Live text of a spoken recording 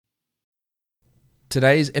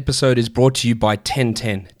Today's episode is brought to you by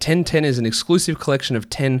 1010. 1010 is an exclusive collection of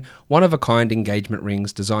 10 one-of-a-kind engagement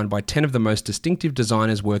rings designed by 10 of the most distinctive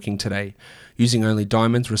designers working today. Using only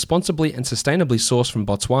diamonds responsibly and sustainably sourced from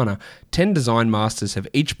Botswana, 10 design masters have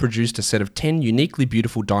each produced a set of 10 uniquely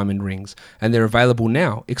beautiful diamond rings, and they're available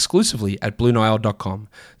now exclusively at BlueNile.com.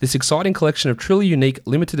 This exciting collection of truly unique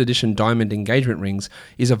limited edition diamond engagement rings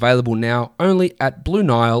is available now only at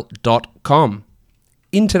BlueNile.com.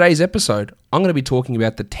 In today's episode, I'm going to be talking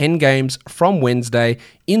about the 10 games from Wednesday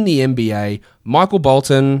in the NBA. Michael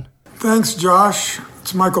Bolton. Thanks, Josh.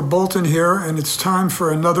 It's Michael Bolton here, and it's time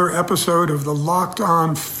for another episode of the Locked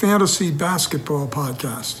On Fantasy Basketball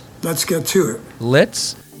Podcast. Let's get to it.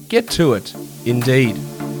 Let's get to it, indeed.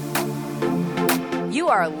 You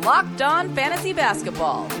are Locked On Fantasy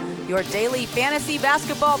Basketball, your daily fantasy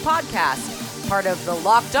basketball podcast, part of the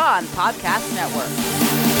Locked On Podcast Network.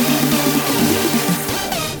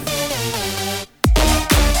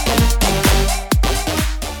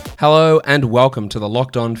 Hello and welcome to the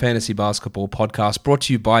Locked On Fantasy Basketball Podcast, brought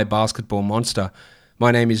to you by Basketball Monster.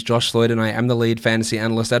 My name is Josh Lloyd and I am the lead fantasy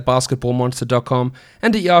analyst at basketballmonster.com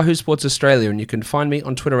and at Yahoo Sports Australia, and you can find me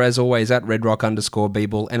on Twitter as always at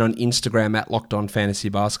redrock_bball and on Instagram at Locked On Fantasy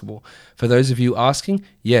Basketball. For those of you asking,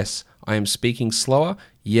 yes, I am speaking slower.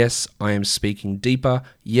 Yes, I am speaking deeper.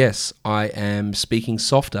 Yes, I am speaking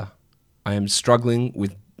softer. I am struggling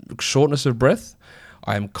with shortness of breath.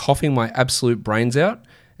 I am coughing my absolute brains out.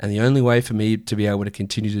 And the only way for me to be able to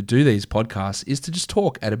continue to do these podcasts is to just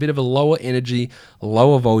talk at a bit of a lower energy,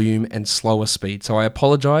 lower volume, and slower speed. So I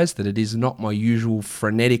apologize that it is not my usual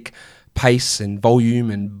frenetic pace and volume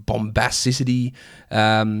and bombasticity,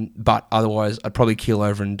 but otherwise I'd probably keel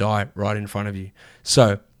over and die right in front of you.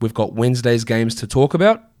 So we've got Wednesday's games to talk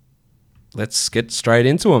about. Let's get straight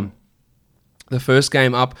into them. The first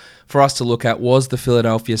game up for us to look at was the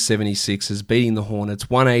Philadelphia 76ers beating the Hornets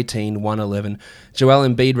 118-111. Joel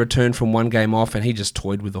Embiid returned from one game off and he just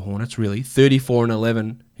toyed with the Hornets, really.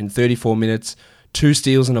 34-11 in 34 minutes, 2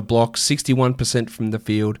 steals and a block, 61% from the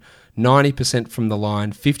field, 90% from the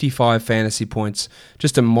line, 55 fantasy points.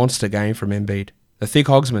 Just a monster game from Embiid. The thick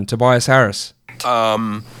hogsman, Tobias Harris.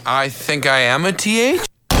 I think I am a TH?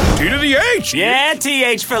 T to the H! Yeah,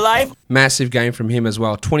 TH for life. Massive game from him as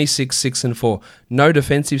well. 26, 6, and 4. No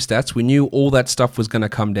defensive stats. We knew all that stuff was going to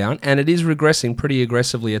come down, and it is regressing pretty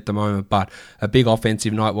aggressively at the moment, but a big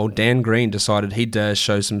offensive night. Well, Dan Green decided he'd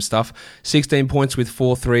show some stuff. 16 points with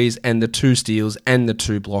 4 threes and the 2 steals and the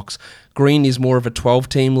 2 blocks. Green is more of a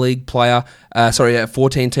 12-team league player. A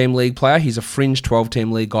 14-team league player. He's a fringe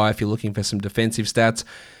 12-team league guy if you're looking for some defensive stats.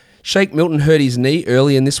 Shake Milton hurt his knee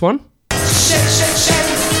early in this one.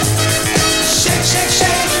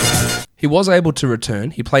 He was able to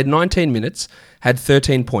return. He played 19 minutes, had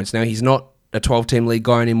 13 points. Now, he's not a 12-team league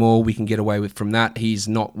guy anymore. We can get away with from that. He's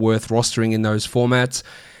not worth rostering in those formats.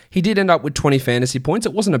 He did end up with 20 fantasy points.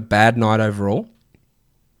 It wasn't a bad night overall.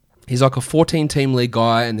 He's like a 14-team league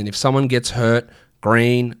guy, and then if someone gets hurt,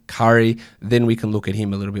 Green, Curry, then we can look at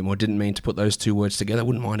him a little bit more. Didn't mean to put those two words together.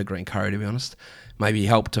 Wouldn't mind a Green Curry, to be honest. Maybe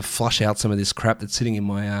help to flush out some of this crap that's sitting in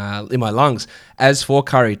my lungs. As for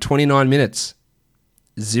Curry, 29 minutes.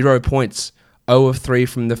 0 points, 0 of 3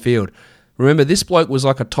 from the field. Remember, this bloke was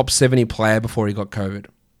like a top 70 player before he got COVID.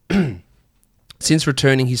 Since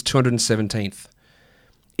returning, he's 217th.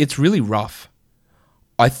 It's really rough.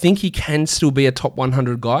 I think he can still be a top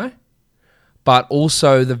 100 guy, but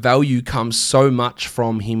also the value comes so much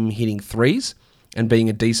from him hitting threes and being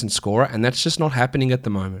a decent scorer, and that's just not happening at the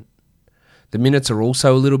moment. The minutes are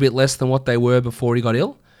also a little bit less than what they were before he got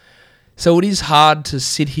ill. So it is hard to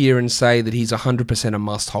sit here and say that he's 100% a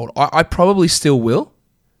must-hold. I probably still will,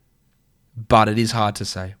 but it is hard to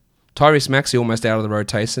say. Tyrese Maxey almost out of the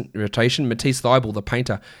rotation. Matisse Thybulle, the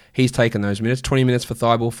painter, he's taken those minutes. 20 minutes for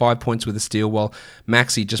Thybulle, 5 points with a steal, while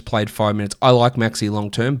Maxey just played 5 minutes. I like Maxey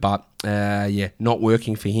long-term, but not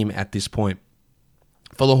working for him at this point.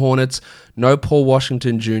 For the Hornets, no Paul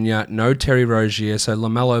Washington Jr., no Terry Rozier, so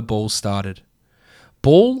LaMelo Ball started.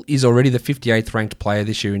 Ball is already the 58th ranked player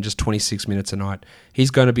this year in just 26 minutes a night. He's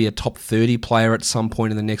going to be a top 30 player at some point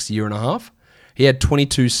in the next year and a half. He had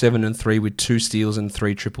 22, 7, and 3 with 2 steals and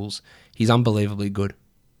 3 triples. He's unbelievably good.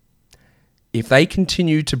 If they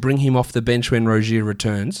continue to bring him off the bench when Rozier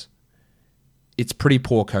returns, it's pretty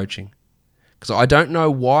poor coaching. Because I don't know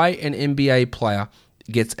why an NBA player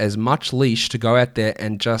gets as much leash to go out there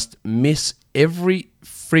and just miss every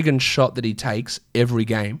friggin' shot that he takes every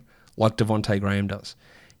game, like Devontae Graham does.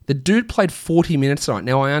 The dude played 40 minutes tonight.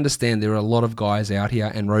 Now, I understand there are a lot of guys out here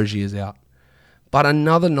and Rozier's out. But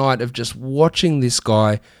another night of just watching this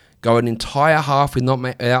guy go an entire half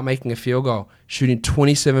without making a field goal, shooting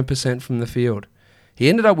 27% from the field. He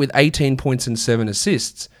ended up with 18 points and 7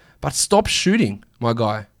 assists. But stop shooting, my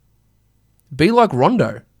guy. Be like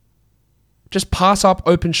Rondo. Just pass up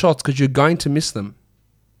open shots because you're going to miss them.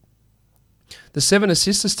 The 7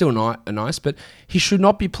 assists are still nice, but he should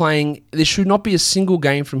not be playing. There should not be a single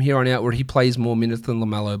game from here on out where he plays more minutes than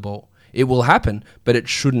LaMelo Ball. It will happen, but it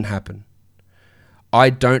shouldn't happen. I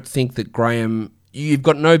don't think that Graham... You've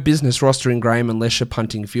got no business rostering Graham unless you're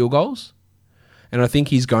punting field goals. And I think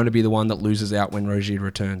he's going to be the one that loses out when Rozier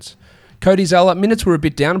returns. Cody Zeller, minutes were a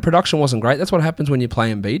bit down and production wasn't great. That's what happens when you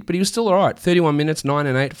play Embiid, but he was still all right. 31 minutes, 9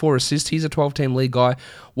 and 8, 4 assists. He's a 12-team league guy.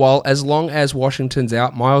 While as long as Washington's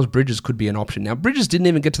out, Miles Bridges could be an option. Now, Bridges didn't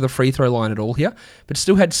even get to the free throw line at all here, but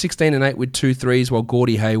still had 16 and 8 with 2 threes, while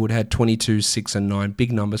Gordy Hayward had 22, 6 and 9.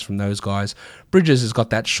 Big numbers from those guys. Bridges has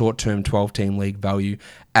got that short-term 12-team league value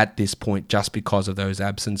at this point just because of those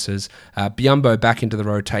absences. Biyombo back into the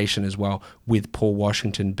rotation as well, with Paul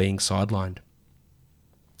Washington being sidelined.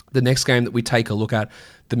 The next game that we take a look at,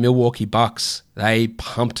 the Milwaukee Bucks, they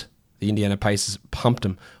pumped the Indiana Pacers, pumped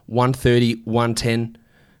them, 130, 110.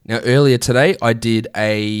 Now, earlier today, I did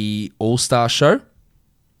a All-Star show.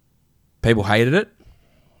 People hated it.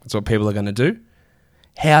 That's what people are going to do.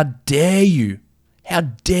 How dare you? How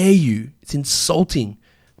dare you? It's insulting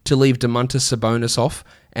to leave Domantas Sabonis off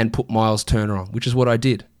and put Miles Turner on, which is what I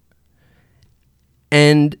did.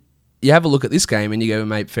 And you have a look at this game and you go,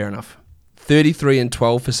 mate, fair enough. 33 and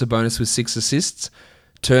 12 for Sabonis with 6 assists.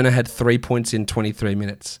 Turner had 3 points in 23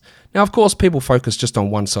 minutes. Now, of course, people focus just on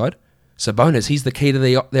one side. Sabonis, he's the key to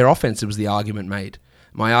their offense, it was the argument made.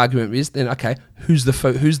 My argument is, then, okay, who's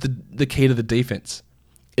the key to the defense?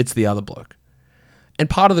 It's the other bloke. And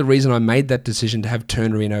part of the reason I made that decision to have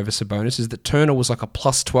Turner in over Sabonis is that Turner was like a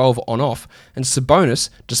plus 12 on-off, and Sabonis,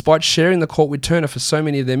 despite sharing the court with Turner for so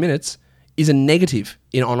many of their minutes, is a negative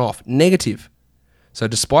in on-off. Negative. So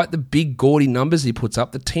despite the big gaudy numbers he puts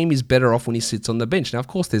up, the team is better off when he sits on the bench. Now, of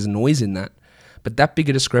course, there's noise in that, but that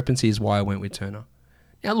bigger discrepancy is why I went with Turner.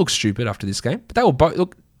 Now, it looks stupid after this game, but they were both...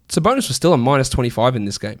 Look, Sabonis was still a minus 25 in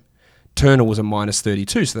this game. Turner was a minus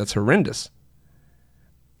 32, so that's horrendous.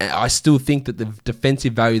 And I still think that the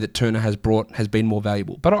defensive value that Turner has brought has been more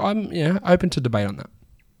valuable, but I'm open to debate on that.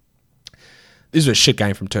 This was a shit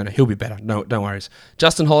game from Turner. He'll be better. No, don't worry.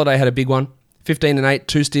 Justin Holiday had a big one. 15 and 8,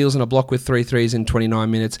 2 steals and a block with 3 threes in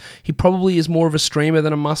 29 minutes. He probably is more of a streamer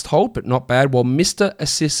than a must-hold, but not bad. While Mr.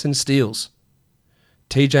 Assists and Steals,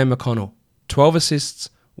 TJ McConnell, 12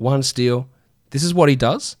 assists, 1 steal. This is what he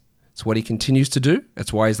does. It's what he continues to do.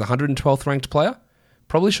 That's why he's the 112th ranked player.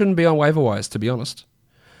 Probably shouldn't be on waiver wires, to be honest.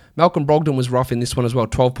 Malcolm Brogdon was rough in this one as well.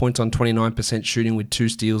 12 points on 29% shooting with 2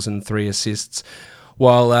 steals and 3 assists.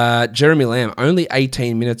 While Jeremy Lamb, only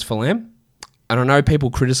 18 minutes for Lamb. And I know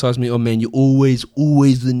people criticize me, oh man, you're always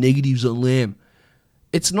the negatives on Lamb.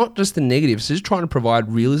 It's not just the negatives, it's just trying to provide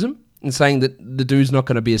realism and saying that the dude's not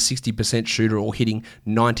going to be a 60% shooter or hitting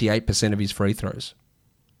 98% of his free throws.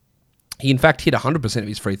 He in fact hit 100% of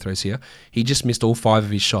his free throws here. He just missed all 5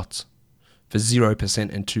 of his shots for 0%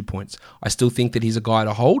 and 2 points. I still think that he's a guy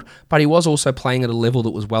to hold, but he was also playing at a level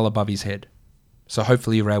that was well above his head. So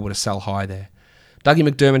hopefully you were able to sell high there. Dougie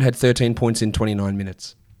McDermott had 13 points in 29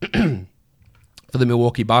 minutes. For the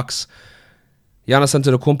Milwaukee Bucks, Giannis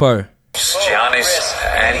Antetokounmpo. Giannis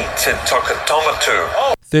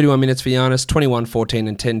Antetokounmpo. 31 minutes for Giannis, 21, 14,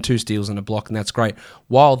 and 10, 2 steals and a block, and that's great.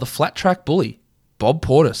 While the flat track bully, Bob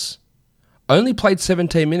Portis, only played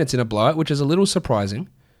 17 minutes in a blowout, which is a little surprising,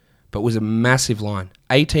 but was a massive line.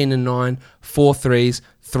 18 and 9, 4 threes,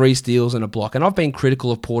 3 steals and a block. And I've been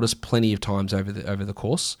critical of Portis plenty of times over the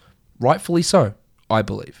course. Rightfully so, I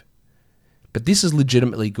believe. But this is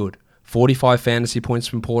legitimately good. 45 fantasy points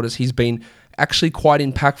from Portis. He's been actually quite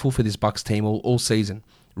impactful for this Bucks team all season,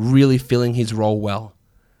 really filling his role well.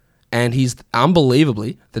 And he's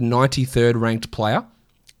unbelievably the 93rd ranked player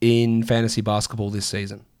in fantasy basketball this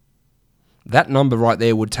season. That number right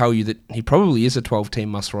there would tell you that he probably is a 12-team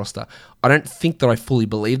must roster. I don't think that I fully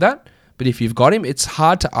believe that, but if you've got him, it's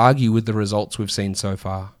hard to argue with the results we've seen so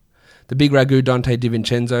far. The big Ragu, Dante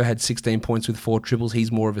DiVincenzo, had 16 points with 4 triples.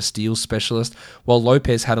 He's more of a steals specialist, while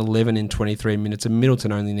Lopez had 11 in 23 minutes, and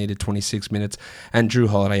Middleton only needed 26 minutes, and Drew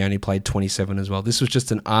Holiday only played 27 as well. This was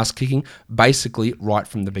just an ass-kicking, basically right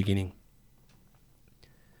from the beginning.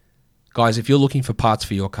 Guys, if you're looking for parts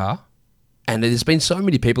for your car, and there's been so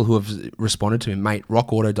many people who have responded to me, mate,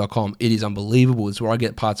 rockauto.com, it is unbelievable. It's where I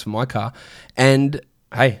get parts for my car. And,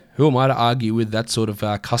 hey, who am I to argue with that sort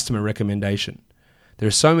of customer recommendation? There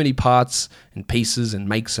are so many parts and pieces and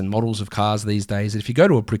makes and models of cars these days that if you go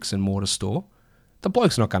to a bricks and mortar store, the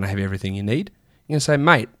bloke's not going to have everything you need. You're going to say,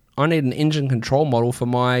 mate, I need an engine control model for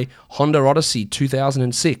my Honda Odyssey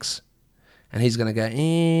 2006. And he's going to go,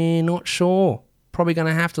 not sure. Probably going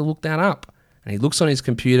to have to look that up. And he looks on his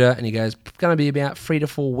computer and he goes, going to be about 3 to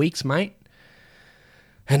 4 weeks, mate.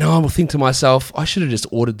 And I will think to myself, I should have just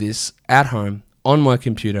ordered this at home on my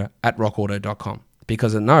computer at rockauto.com.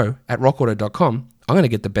 Because I know at rockauto.com, I'm going to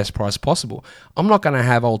get the best price possible. I'm not going to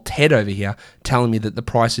have old Ted over here telling me that the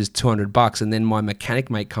price is $200 and then my mechanic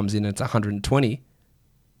mate comes in and it's $120.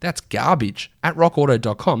 That's garbage. At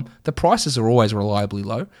rockauto.com, the prices are always reliably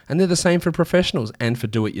low, and they're the same for professionals and for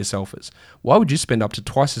do-it-yourselfers. Why would you spend up to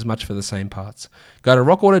twice as much for the same parts? Go to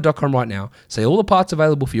rockauto.com right now, see all the parts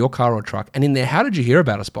available for your car or truck, and in their How Did You Hear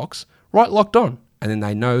About Us box, write Locked On, and then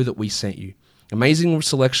they know that we sent you. Amazing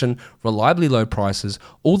selection, reliably low prices,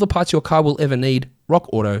 all the parts your car will ever need,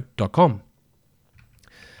 rockauto.com.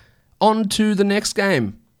 On to the next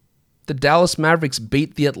game. The Dallas Mavericks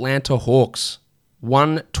beat the Atlanta Hawks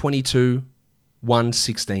 122-116.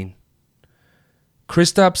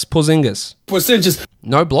 Kristaps Porzingis.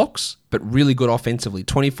 No blocks, but really good offensively.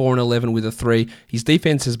 24-11 with a 3. His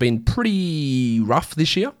defense has been pretty rough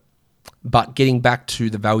this year, but getting back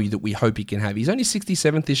to the value that we hope he can have. He's only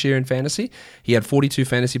 67th this year in fantasy. He had 42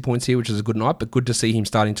 fantasy points here, which is a good night, but good to see him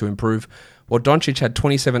starting to improve. While Doncic had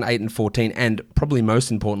 27, 8, and 14, and probably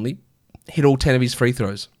most importantly, hit all 10 of his free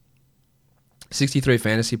throws. 63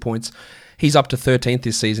 fantasy points. He's up to 13th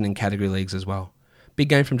this season in category leagues as well. Big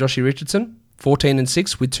game from Joshie Richardson, 14 and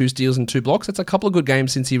 6 with 2 steals and 2 blocks. That's a couple of good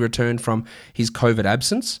games since he returned from his COVID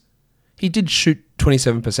absence. He did shoot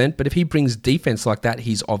 27%, but if he brings defense like that,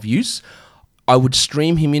 he's of use. I would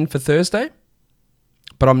stream him in for Thursday,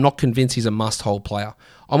 but I'm not convinced he's a must-hold player.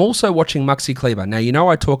 I'm also watching Maxi Kleber. Now, you know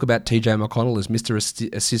I talk about TJ McConnell as Mr.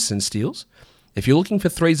 Assists and Steals. If you're looking for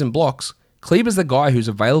threes and blocks, Kleber's the guy who's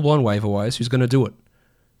available on waiver wires who's going to do it.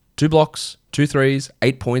 2 blocks, 2 threes,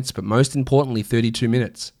 8 points, but most importantly, 32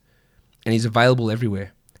 minutes. And he's available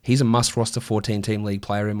everywhere. He's a must-roster 14-team league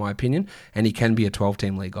player, in my opinion, and he can be a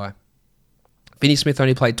 12-team league guy. Finney Smith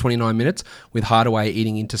only played 29 minutes, with Hardaway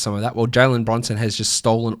eating into some of that, while Jalen Brunson has just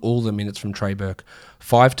stolen all the minutes from Trey Burke.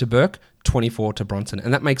 5 to Burke, 24 to Brunson.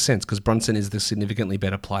 And that makes sense, because Brunson is the significantly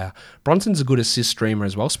better player. Brunson's a good assist streamer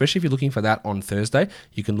as well, especially if you're looking for that on Thursday.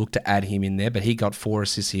 You can look to add him in there, but he got 4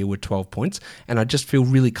 assists here with 12 points, and I just feel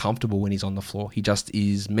really comfortable when he's on the floor. He just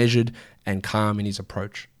is measured and calm in his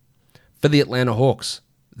approach. For the Atlanta Hawks,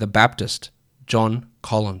 the Baptist, John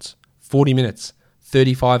Collins. 40 minutes,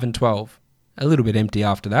 35 and 12. A little bit empty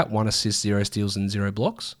after that. 1 assist, 0 steals, and 0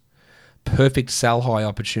 blocks. Perfect sell-high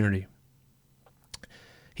opportunity.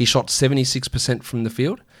 He shot 76% from the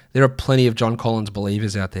field. There are plenty of John Collins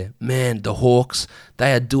believers out there. Man, the Hawks,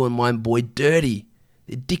 they are doing my boy dirty.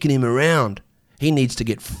 They're dicking him around. He needs to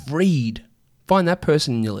get freed. Find that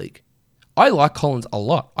person in your league. I like Collins a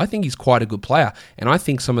lot. I think he's quite a good player, and I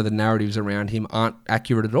think some of the narratives around him aren't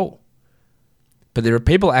accurate at all. But there are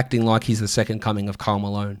people acting like he's the second coming of Karl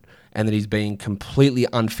Malone, and that he's being completely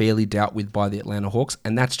unfairly dealt with by the Atlanta Hawks,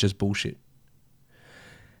 and that's just bullshit.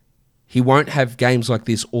 He won't have games like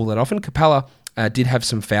this all that often. Capella did have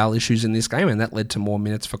some foul issues in this game, and that led to more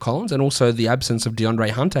minutes for Collins, and also the absence of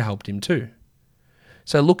DeAndre Hunter helped him too.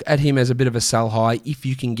 So look at him as a bit of a sell high. If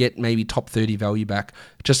you can get maybe top 30 value back,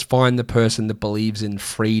 just find the person that believes in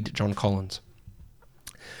freed John Collins.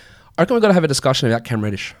 I reckon we've got to have a discussion about Cam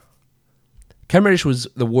Reddish. Cam Reddish was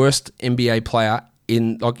the worst NBA player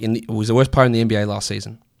was the worst player in the NBA last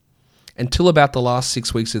season. Until about the last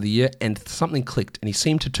 6 weeks of the year, and something clicked, and he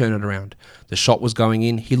seemed to turn it around. The shot was going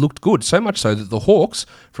in. He looked good, so much so that the Hawks,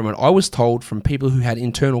 from what I was told from people who had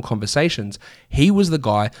internal conversations, he was the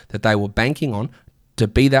guy that they were banking on to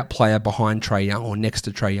be that player behind Trae Young or next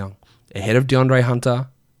to Trae Young. Ahead of DeAndre Hunter,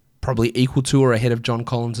 probably equal to or ahead of John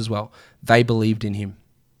Collins as well. They believed in him.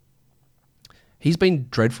 He's been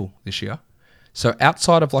dreadful this year. So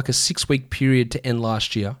outside of like a 6-week period to end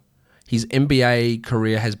last year, his NBA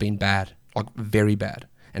career has been bad, like very bad.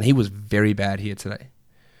 And he was very bad here today.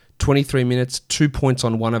 23 minutes, 2 points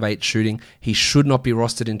on 1 of 8 shooting. He should not be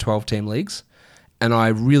rostered in 12-team leagues. And I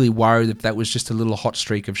really worried if that was just a little hot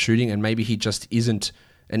streak of shooting and maybe he just isn't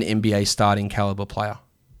an NBA starting caliber player.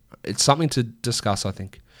 It's something to discuss, I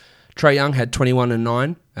think. Trae Young had 21 and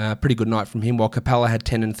 9, pretty good night from him, while Capella had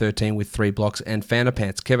 10 and 13 with 3 blocks. And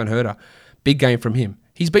Fanapants, Kevin Huerter, big game from him.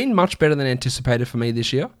 He's been much better than anticipated for me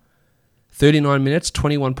this year. 39 minutes,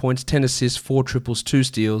 21 points, 10 assists, 4 triples, 2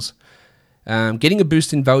 steals. Getting a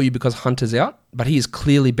boost in value because Hunter's out, but he is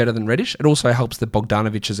clearly better than Reddish. It also helps that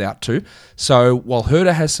Bogdanovic is out too. So while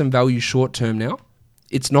Huerter has some value short term now,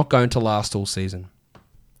 it's not going to last all season.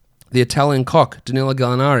 The Italian cock, Danilo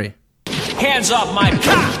Gallinari. Hands off my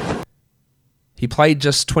cock! He played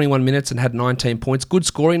just 21 minutes and had 19 points. Good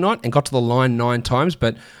scoring night and got to the line 9 times,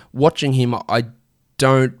 but watching him, I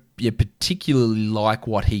don't particularly like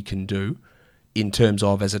what he can do in terms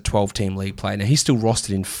of as a 12-team league player. Now, he's still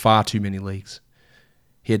rostered in far too many leagues.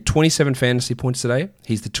 He had 27 fantasy points today.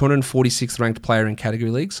 He's the 246th ranked player in category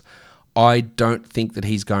leagues. I don't think that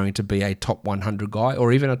he's going to be a top 100 guy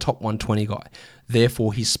or even a top 120 guy.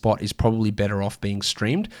 Therefore, his spot is probably better off being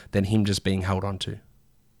streamed than him just being held on to.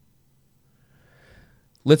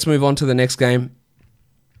 Let's move on to the next game.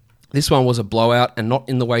 This one was a blowout and not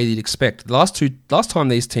in the way you'd expect. The last time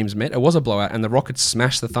these teams met, it was a blowout and the Rockets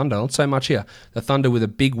smashed the Thunder. Not so much here. The Thunder with a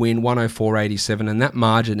big win, 104-87, and that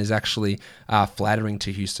margin is actually flattering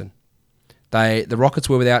to Houston. The Rockets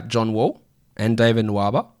were without John Wall and David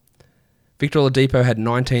Nwaba. Victor Oladipo had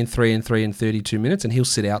 19, 3 and 3 in 32 minutes, and he'll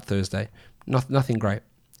sit out Thursday. Nothing great.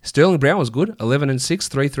 Sterling Brown was good, 11 and 6,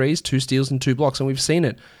 3 threes, 2 steals and 2 blocks, and we've seen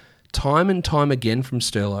it time and time again from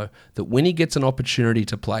Sterlo that when he gets an opportunity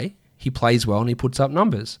to play, he plays well and he puts up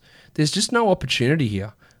numbers. There's just no opportunity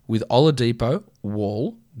here with Oladipo,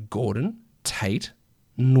 Wall, Gordon, Tate,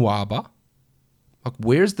 Nwaba. Like,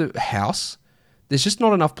 where's the house? There's just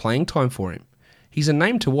not enough playing time for him. He's a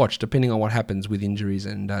name to watch depending on what happens with injuries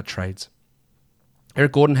and trades.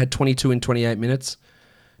 Eric Gordon had 22 in 28 minutes,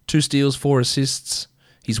 2 steals, 4 assists.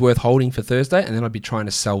 He's worth holding for Thursday, and then I'd be trying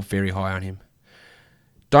to sell very high on him.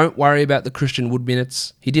 Don't worry about the Christian Wood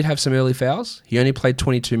minutes. He did have some early fouls. He only played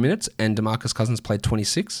 22 minutes, and DeMarcus Cousins played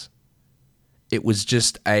 26. It was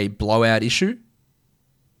just a blowout issue.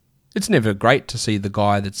 It's never great to see the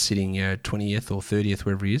guy that's sitting 20th or 30th,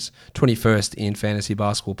 wherever he is, 21st in fantasy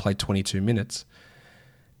basketball, play 22 minutes.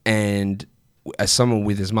 And as someone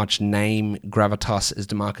with as much name gravitas as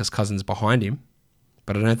DeMarcus Cousins behind him,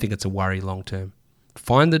 but I don't think it's a worry long term.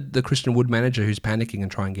 Find the Christian Wood manager who's panicking and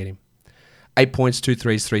try and get him. 8 points, 2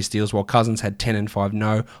 threes, 3 steals, while Cousins had 10 and 5.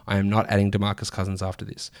 No, I am not adding DeMarcus Cousins after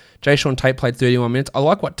this. Jayshawn Tate played 31 minutes. I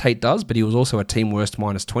like what Tate does, but he was also a team worst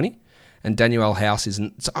 -20. And Daniel House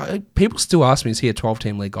isn't. So people still ask me, is he a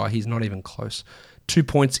 12-team league guy? He's not even close. 2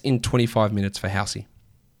 points in 25 minutes for Housey.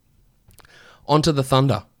 On to the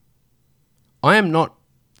Thunder. I am not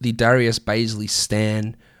the Darius Baisley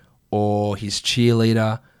stan or his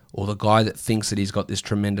cheerleader or the guy that thinks that he's got this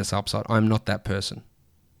tremendous upside. I'm not that person.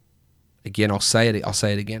 Again, I'll say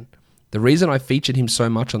it again. The reason I featured him so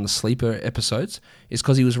much on the sleeper episodes is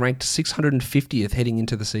because he was ranked 650th heading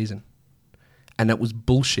into the season. And that was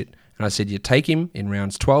bullshit. And I said, you take him in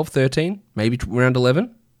rounds 12, 13, maybe round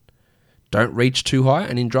 11. Don't reach too high.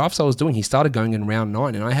 And in drafts I was doing, he started going in round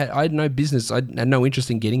 9. And I had no business, I had no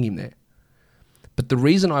interest in getting him there. But the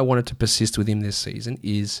reason I wanted to persist with him this season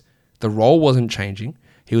is the role wasn't changing.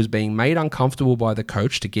 He was being made uncomfortable by the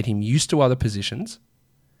coach to get him used to other positions.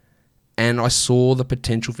 And I saw the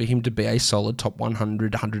potential for him to be a solid top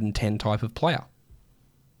 100, 110 type of player.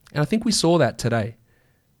 And I think we saw that today.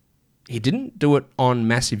 He didn't do it on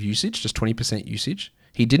massive usage, just 20% usage.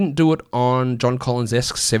 He didn't do it on John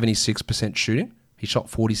Collins-esque 76% shooting. He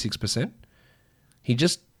shot 46%. He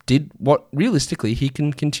just did what realistically he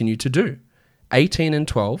can continue to do. 18 and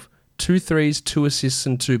 12, 2 threes, 2 assists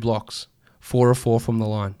and 2 blocks, 4 of 4 from the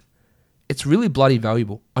line. It's really bloody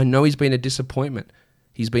valuable. I know he's been a disappointment.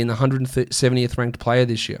 He's been the 170th ranked player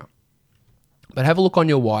this year. But have a look on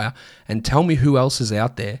your wire and tell me who else is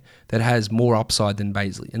out there that has more upside than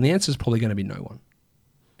Baisley. And the answer is probably going to be no one.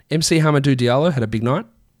 MC Hamidou Diallo had a big night.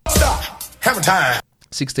 Stop. Hammer time.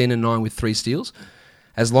 16 and 9 with 3 steals.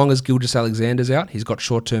 As long as Gilgeous-Alexander's out, he's got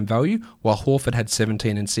short-term value, while Horford had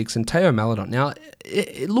 17 and 6, and Teo Maledon. Now,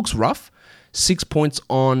 it looks rough. 6 points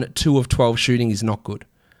on 2 of 12 shooting is not good.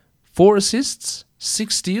 4 assists,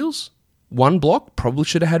 6 steals, 1 block. Probably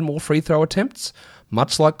should have had more free throw attempts.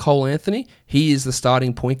 Much like Cole Anthony, he is the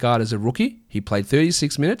starting point guard as a rookie. He played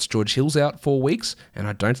 36 minutes. George Hill's out 4 weeks, and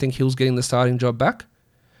I don't think Hill's getting the starting job back.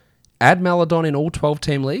 Add Maledon in all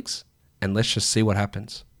 12-team leagues, and let's just see what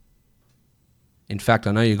happens. In fact,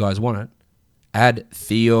 I know you guys want it. Add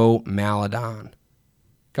Theo Maledon.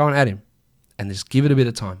 Go and add him. And just give it a bit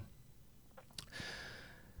of time.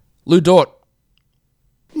 Lou Dort.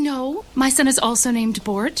 No, my son is also named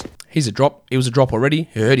Bort. He's a drop. He was a drop already.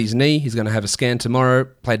 He hurt his knee. He's going to have a scan tomorrow.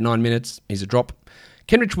 Played 9 minutes. He's a drop.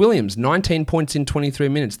 Kenrich Williams, 19 points in 23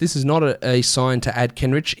 minutes. This is not a sign to add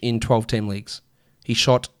Kenrich in 12-team leagues. He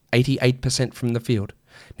shot 88% from the field.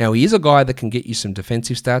 Now, he is a guy that can get you some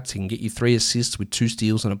defensive stats. He can get you 3 assists with 2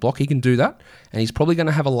 steals and a block. He can do that. And he's probably going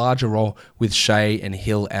to have a larger role with Shea and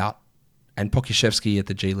Hill out and Pokusevski at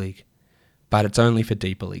the G League. But it's only for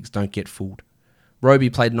deeper leagues. Don't get fooled.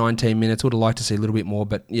 Roby played 19 minutes. Would have liked to see a little bit more,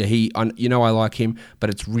 but yeah, I like him, but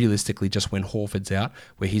it's realistically just when Horford's out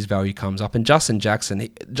where his value comes up. And Justin Jackson,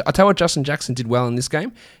 I tell you what Justin Jackson did well in this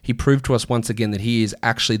game. He proved to us once again that he is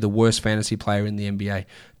actually the worst fantasy player in the NBA.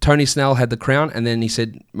 Tony Snell had the crown, and then he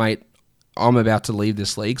said, mate, I'm about to leave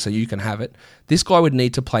this league, so you can have it. This guy would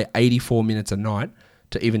need to play 84 minutes a night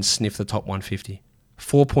to even sniff the top 150.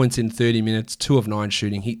 4 points in 30 minutes, 2 of 9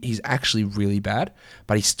 shooting. He's actually really bad,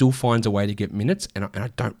 but he still finds a way to get minutes, and I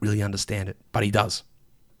don't really understand it, but he does.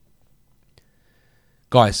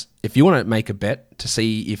 Guys, if you want to make a bet to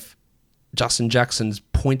see if Justin Jackson's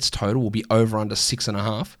points total will be over under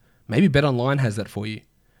 6.5, maybe BetOnline has that for you.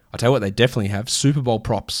 I'll tell you what they definitely have, Super Bowl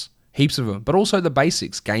props. Heaps of them, but also the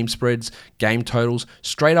basics, game spreads, game totals,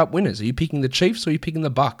 straight up winners. Are you picking the Chiefs or are you picking the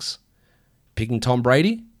Bucks? Picking Tom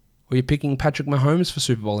Brady? Or are you picking Patrick Mahomes for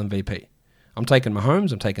Super Bowl MVP? I'm taking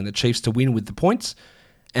Mahomes, I'm taking the Chiefs to win with the points,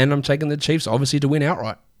 and I'm taking the Chiefs obviously to win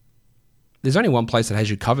outright. There's only one place that has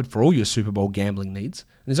you covered for all your Super Bowl gambling needs,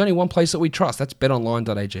 and there's only one place that we trust, that's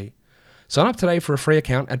betonline.ag. Sign up today for a free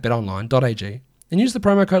account at betonline.ag and use the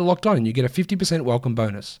promo code LOCKEDON and you get a 50% welcome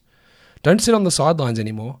bonus. Don't sit on the sidelines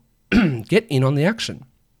anymore. Get in on the action.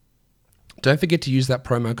 Don't forget to use that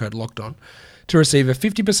promo code LOCKEDON to receive a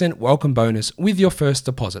 50% welcome bonus with your first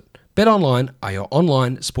deposit. BetOnline are your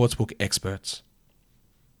online sportsbook experts.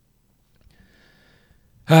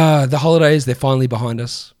 The holidays, they're finally behind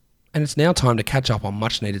us, and it's now time to catch up on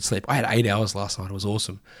much needed sleep. I had 8 hours last night, it was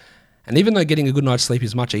awesome. And even though getting a good night's sleep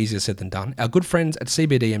is much easier said than done, our good friends at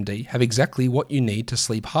CBDMD have exactly what you need to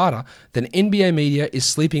sleep harder than NBA media is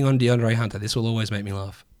sleeping on DeAndre Hunter. This will always make me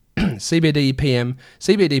laugh. CBD PM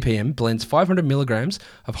blends 500 milligrams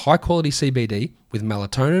of high-quality CBD with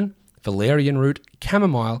melatonin, valerian root,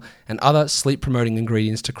 chamomile, and other sleep-promoting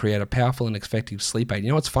ingredients to create a powerful and effective sleep aid. You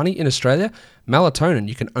know what's funny? In Australia, melatonin,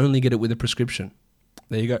 you can only get it with a prescription.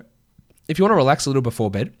 There you go. If you want to relax a little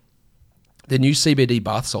before bed, the new CBD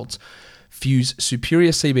bath salts fuse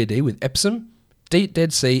superior CBD with Epsom,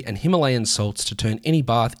 Dead Sea, and Himalayan salts to turn any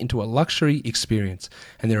bath into a luxury experience.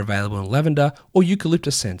 And they're available in lavender or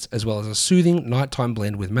eucalyptus scents, as well as a soothing nighttime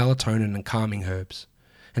blend with melatonin and calming herbs.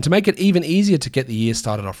 And to make it even easier to get the year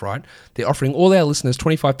started off right, they're offering all our listeners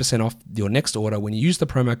 25% off your next order when you use the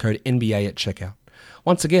promo code NBA at checkout.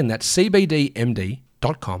 Once again, that's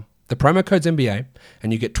cbdmd.com. The promo code's NBA,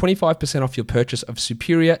 and you get 25% off your purchase of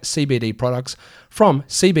superior CBD products from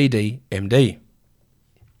CBDMD.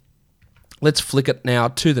 Let's flick it now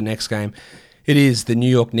to the next game. It is the New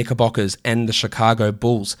York Knickerbockers and the Chicago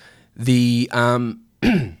Bulls. The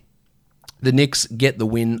Knicks get the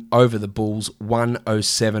win over the Bulls,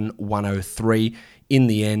 107-103 in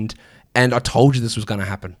the end. And I told you this was going to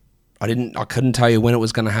happen. I couldn't tell you when it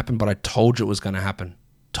was going to happen, but I told you it was going to happen.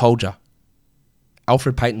 Told you.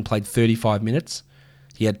 Elfrid Payton played 35 minutes.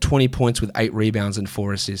 He had 20 points with 8 rebounds and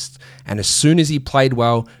 4 assists. And as soon as he played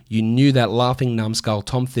well, you knew that laughing numbskull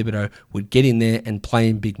Tom Thibodeau would get in there and play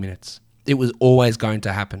in big minutes. It was always going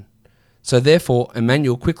to happen. So therefore,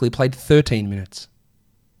 Emmanuel quickly played 13 minutes.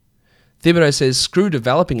 Thibodeau says, screw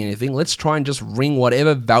developing anything. Let's try and just wring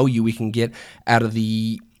whatever value we can get out of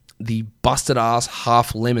the busted-ass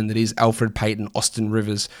half lemon that is Elfrid Payton, Austin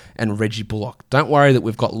Rivers, and Reggie Bullock. Don't worry that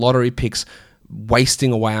we've got lottery picks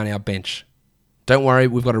wasting away on our bench. Don't worry,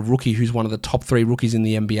 we've got a rookie who's one of the top 3 rookies in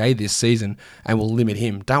the NBA this season, and we'll limit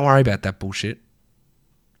him. Don't worry about that bullshit.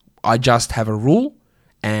 I just have a rule,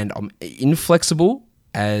 and I'm inflexible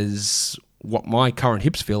as what my current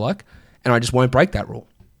hips feel like, and I just won't break that rule.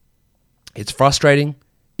 It's frustrating,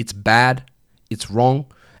 it's bad, it's wrong,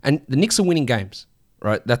 and the Knicks are winning games,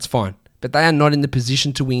 right? That's fine. But they are not in the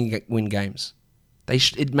position to win games.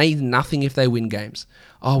 It means nothing if they win games.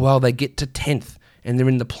 Oh, well, they get to 10th, and they're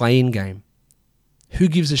in the play-in game. Who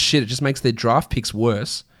gives a shit? It just makes their draft picks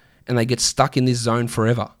worse, and they get stuck in this zone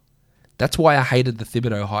forever. That's why I hated the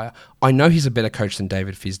Thibodeau hire. I know he's a better coach than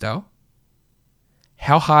David Fizdale.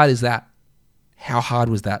 How hard is that? How hard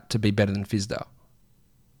was that to be better than Fizdale?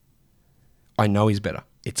 I know he's better.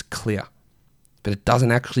 It's clear. But it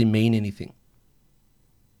doesn't actually mean anything.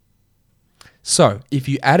 So, if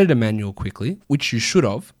you added Emmanuel quickly, which you should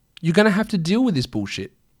have, you're going to have to deal with this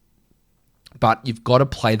bullshit. But you've got to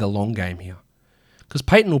play the long game here. Because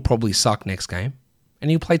Payton will probably suck next game,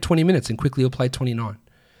 and he'll play 20 minutes, and quickly he'll play 29.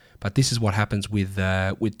 But this is what happens with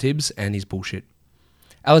Tibbs and his bullshit.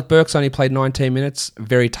 Alec Burks only played 19 minutes.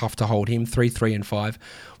 Very tough to hold him, 3, 3, and 5.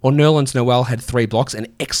 While Nerlens Noel had 3 blocks,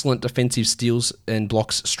 an excellent defensive steals and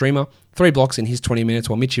blocks streamer. 3 blocks in his 20 minutes,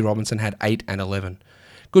 while Mitchie Robinson had 8 and 11.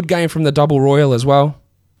 Good game from the double royal as well.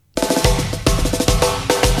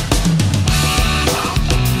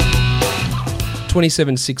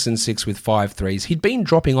 27, 6 and 6 with 5 threes. He'd been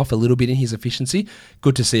dropping off a little bit in his efficiency.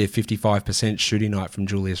 Good to see a 55% shooting night from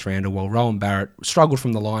Julius Randle, while Rowan Barrett struggled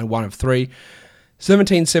from the line, 1 of 3.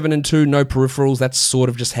 17, 7 and 2, no peripherals. That's sort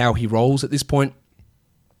of just how he rolls at this point.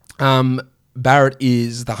 Barrett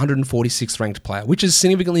is the 146th ranked player, which is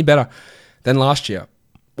significantly better than last year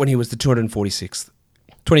when he was the 246th.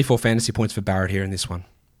 24 fantasy points for Barrett here in this one.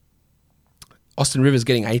 Austin Rivers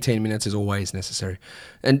getting 18 minutes is always necessary.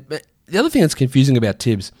 And the other thing that's confusing about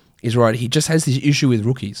Tibbs is, right, he just has this issue with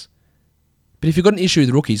rookies. But if you've got an issue with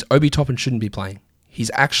rookies, Obi Toppin shouldn't be playing.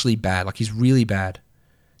 He's actually bad. Like, he's really bad.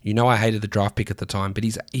 You know I hated the draft pick at the time, but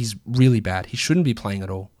he's really bad. He shouldn't be playing at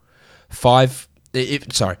all.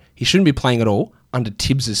 He shouldn't be playing at all under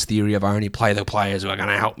Tibbs' theory of I only play the players who are going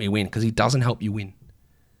to help me win, because he doesn't help you win.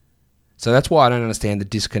 So that's why I don't understand the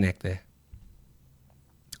disconnect there.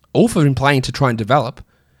 All for him playing to try and develop.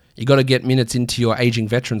 You got to get minutes into your aging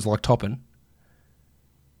veterans like Toppin.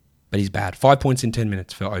 But he's bad. 5 points in 10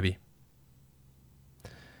 minutes for Obi.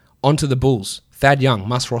 On to the Bulls. Thad Young,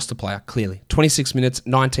 must-roster player, clearly. 26 minutes,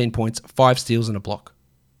 19 points, 5 steals and a block.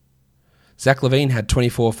 Zach LaVine had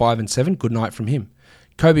 24, 5 and 7. Good night from him.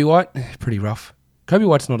 Kobe White, pretty rough. Kobe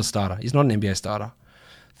White's not a starter. He's not an NBA starter.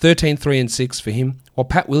 13, 3 and 6 for him. While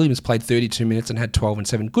Pat Williams played 32 minutes and had 12 and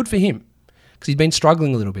 7. Good for him, because he's been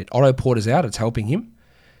struggling a little bit. Otto Porter's out. It's helping him.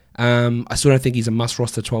 I still don't think he's a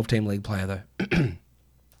must-roster 12-team league player, though.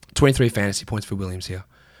 23 fantasy points for Williams here.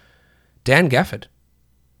 Dan Gafford.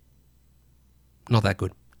 Not that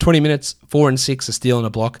good. 20 minutes, 4 and 6, a steal and a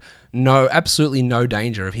block. No, absolutely no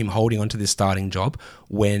danger of him holding onto this starting job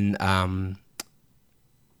when, when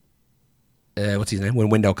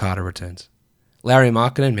Wendell Carter returns. Larry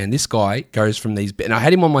Markkinen, man, this guy goes from these... And I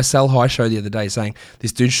had him on my sell high show the other day saying,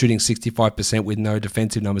 this dude's shooting 65% with no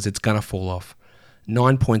defensive numbers. It's going to fall off.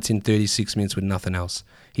 9 points in 36 minutes with nothing else.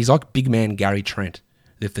 He's like big man Gary Trent.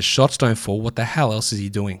 If the shots don't fall, what the hell else is he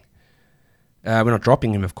doing? We're not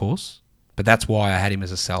dropping him, of course, but that's why I had him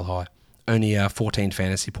as a sell high. Only 14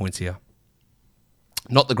 fantasy points here.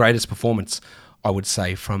 Not the greatest performance, I would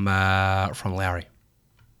say, from Lowry.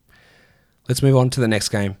 Let's move on to the next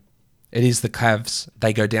game. It is the Cavs.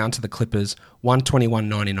 They go down to the Clippers,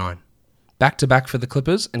 121-99. Back-to-back for the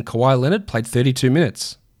Clippers, and Kawhi Leonard played 32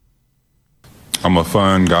 minutes. I'm a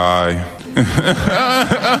fun guy.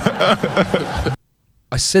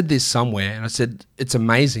 I said this somewhere, and I said it's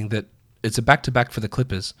amazing that it's a back-to-back for the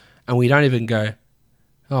Clippers, and we don't even go,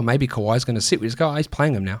 oh, maybe Kawhi's going to sit. We just go, oh, he's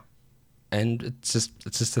playing him now. And it's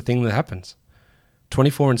just the thing that happens.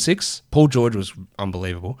 24 and 6. Paul George was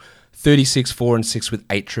unbelievable. 36, 4 and 6 with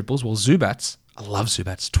 8 triples. Well, Zubats, I love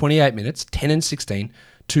Zubats. 28 minutes, 10 and 16,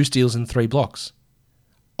 2 steals and 3 blocks.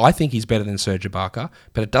 I think he's better than Serge Ibaka,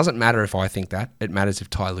 but it doesn't matter if I think that. It matters if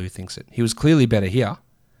Ty Lue thinks it. He was clearly better here,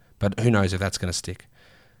 but who knows if that's going to stick.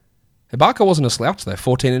 Ibaka wasn't a slouch, though.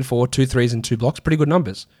 14 and 4, 2 threes and 2 blocks. Pretty good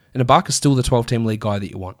numbers. And Ibaka's still the 12-team league guy that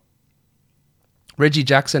you want. Reggie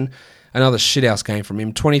Jackson, another shithouse game from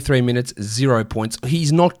him. 23 minutes, 0 points.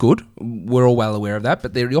 He's not good. We're all well aware of that.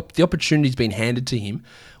 But the opportunity's been handed to him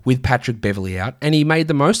with Patrick Beverley out, and he made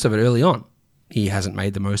the most of it early on. He hasn't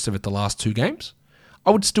made the most of it the last 2 games.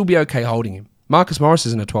 I would still be okay holding him. Marcus Morris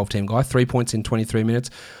isn't a 12-team guy. 3 points in 23 minutes.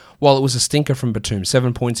 While it was a stinker from Batum,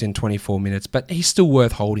 7 points in 24 minutes, but he's still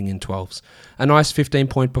worth holding in 12s. A nice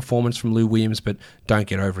 15-point performance from Lou Williams, but don't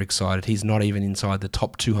get overexcited. He's not even inside the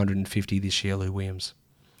top 250 this year, Lou Williams.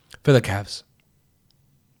 For the Cavs.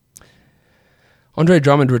 Andre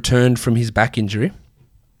Drummond returned from his back injury.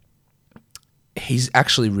 He's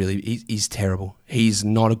actually he's terrible. He's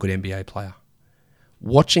not a good NBA player.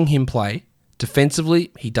 Watching him play,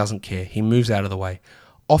 defensively, he doesn't care. He moves out of the way.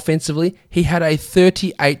 Offensively, he had a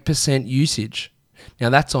 38% usage. Now,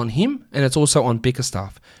 that's on him, and it's also on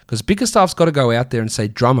Bickerstaff. Because Bickerstaff's got to go out there and say,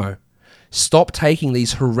 Drummo, stop taking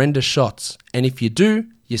these horrendous shots. And if you do,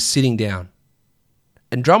 you're sitting down.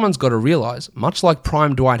 And Drummond's got to realize, much like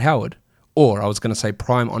prime Dwight Howard, or I was going to say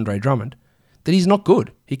prime Andre Drummond, that he's not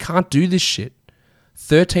good. He can't do this shit.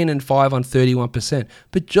 13 and 5 on 31%.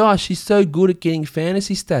 But Josh, he's so good at getting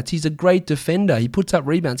fantasy stats. He's a great defender. He puts up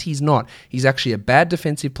rebounds. He's not. He's actually a bad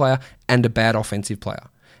defensive player and a bad offensive player.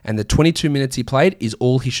 And the 22 minutes he played is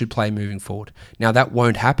all he should play moving forward. Now, that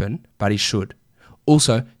won't happen, but he should.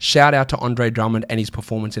 Also, shout out to Andre Drummond and his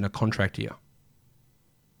performance in a contract year.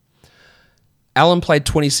 Allen played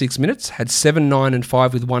 26 minutes, had 7, 9, and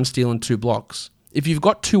 5 with 1 steal and 2 blocks. If you've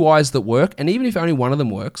got 2 eyes that work, and even if only one of them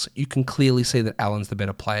works, you can clearly see that Allen's the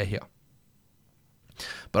better player here.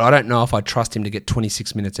 But I don't know if I trust him to get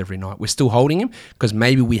 26 minutes every night. We're still holding him because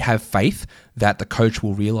maybe we have faith that the coach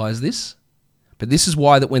will realize this. But this is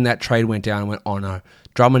why that when that trade went down, I went, oh no,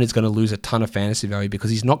 Drummond is going to lose a ton of fantasy value because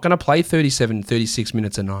he's not going to play 37, 36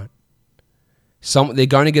 minutes a night. They're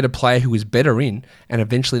going to get a player who is better in, and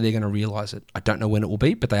eventually they're going to realise it. I don't know when it will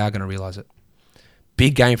be, but they are going to realise it.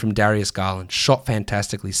 Big game from Darius Garland. Shot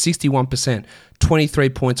fantastically. 61%, 23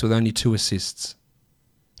 points with only 2 assists.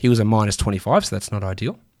 He was a minus 25, so that's not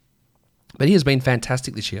ideal. But he has been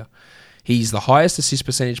fantastic this year. He's the highest assist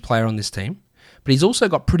percentage player on this team, but he's also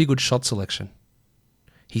got pretty good shot selection.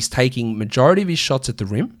 He's taking majority of his shots at the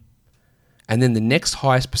rim, and then the next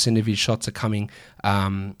highest percent of his shots are coming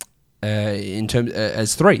as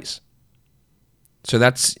threes. So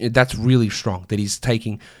that's really strong, that he's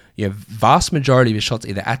taking vast majority of his shots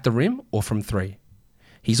either at the rim or from 3.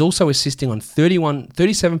 He's also assisting on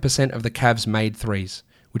 37% of the Cavs made threes,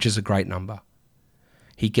 which is a great number.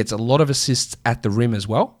 He gets a lot of assists at the rim as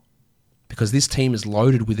well, because this team is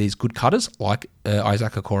loaded with these good cutters like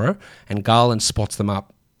Isaac Okoro, and Garland spots them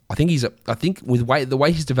up. I think with the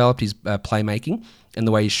way he's developed his playmaking and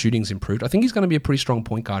the way his shooting's improved, I think he's going to be a pretty strong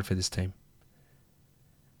point guard for this team.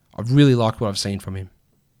 I really like what I've seen from him.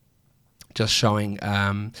 Just showing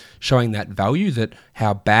that value, that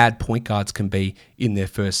how bad point guards can be in their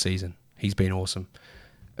first season. He's been awesome.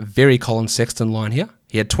 A very Colin Sexton line here.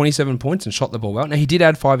 He had 27 points and shot the ball well. Now, he did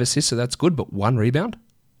add 5 assists, so that's good, but 1 rebound.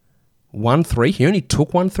 1 3. He only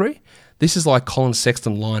took 1 3. This is like Colin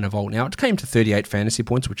Sexton line of old. Now, it came to 38 fantasy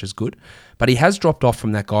points, which is good, but he has dropped off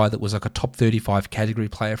from that guy that was like a top 35 category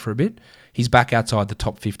player for a bit. He's back outside the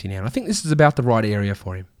top 50 now, and I think this is about the right area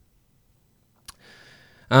for him.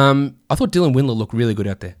 I thought Dylan Windler looked really good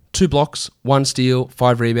out there. 2 blocks, 1 steal,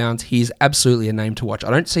 5 rebounds. He's absolutely a name to watch.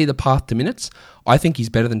 I don't see the path to minutes. I think he's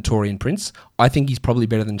better than Taurean Prince. I think he's probably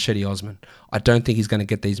better than Cedi Osman. I don't think he's going to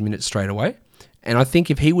get these minutes straight away. And I think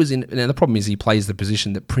if he was in... Now, the problem is he plays the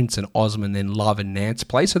position that Prince and Osman, then Love and Nance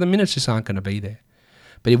play, so the minutes just aren't going to be there.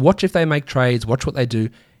 But watch if they make trades, watch what they do.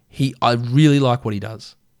 I really like what he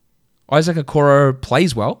does. Isaac Okoro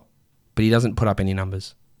plays well, but he doesn't put up any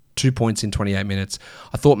numbers. 2 points in 28 minutes.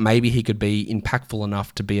 I thought maybe he could be impactful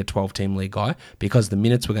enough to be a 12-team league guy because the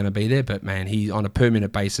minutes were going to be there, but man, on a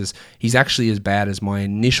per-minute basis, he's actually as bad as my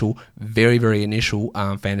initial, very, very initial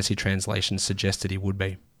fantasy translation suggested he would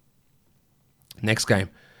be. Next game.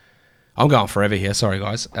 I'm going forever here. Sorry,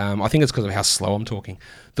 guys. I think it's because of how slow I'm talking.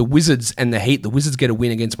 The Wizards and the Heat. The Wizards get a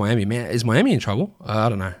win against Miami. Man, is Miami in trouble? I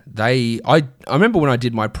don't know. I remember when I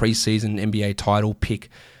did my preseason NBA title pick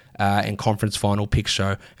and conference final pick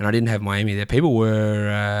show, and I didn't have Miami there. People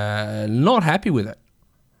were not happy with it.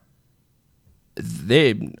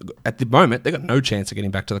 At the moment, they've got no chance of getting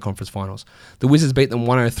back to the conference finals. The Wizards beat them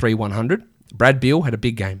 103-100. Brad Beal had a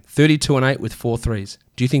big game, 32-8 with 4 threes.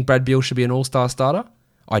 Do you think Brad Beal should be an all-star starter?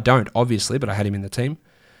 I don't, obviously, but I had him in the team.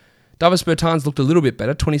 Davis Bertans looked a little bit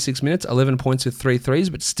better, 26 minutes, 11 points with 3 threes,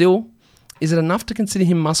 but still, is it enough to consider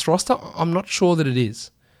him must roster? I'm not sure that it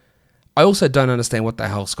is. I also don't understand what the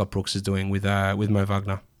hell Scott Brooks is doing with Mo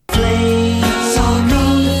Wagner.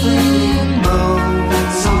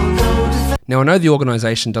 Now, I know the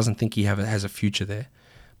organisation doesn't think he has a future there,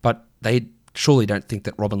 but they surely don't think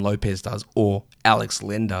that Robin Lopez does or Alex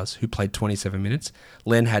Len does, who played 27 minutes.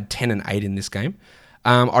 Len had 10 and 8 in this game.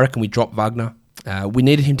 I reckon we drop Wagner. We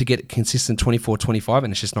needed him to get consistent 24-25,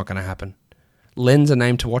 and it's just not going to happen. Len's a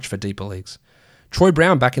name to watch for deeper leagues. Troy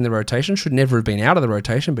Brown back in the rotation. Should never have been out of the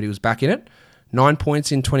rotation, but he was back in it. 9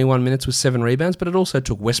 points in 21 minutes with 7 rebounds, but it also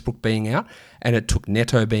took Westbrook being out, and it took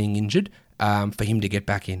Neto being injured for him to get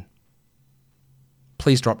back in.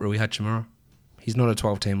 Please drop Rui Hachimura. He's not a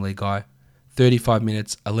 12-team league guy. 35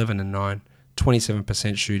 minutes, 11 and 9,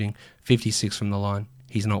 27% shooting, 56 from the line.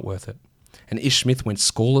 He's not worth it. And Ish Smith went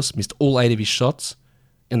scoreless, missed all 8 of his shots,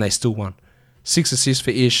 and they still won. 6 assists for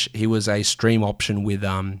Ish. He was a stream option with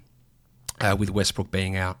Westbrook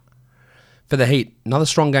being out. For the Heat, another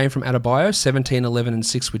strong game from Adebayo, 17, 11 and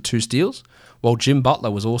 6 with 2 steals, while Jim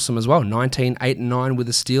Butler was awesome as well, 19, 8 and 9 with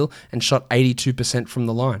a steal and shot 82% from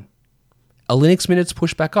the line. Olynyk minutes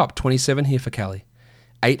pushed back up, 27 here for Cali.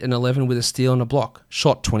 8 and 11 with a steal and a block,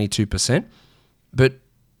 shot 22%, but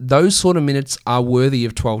those sort of minutes are worthy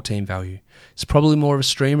of 12-team value. He's probably more of a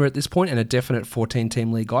streamer at this point and a definite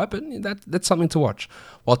 14-team league guy, but that's something to watch.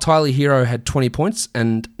 While Tyler Hero had 20 points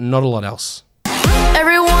and not a lot else.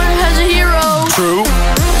 Everyone has a hero. True.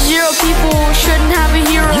 0 people shouldn't have a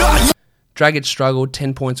hero. Yeah. Dragic struggled,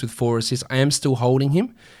 10 points with 4 assists. I am still holding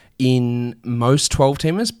him in most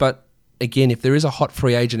 12-teamers, but again, if there is a hot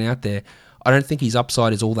free agent out there, I don't think his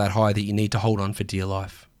upside is all that high that you need to hold on for dear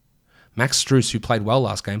life. Max Strus, who played well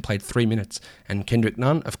last game, played 3 minutes. And Kendrick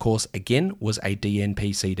Nunn, of course, again, was a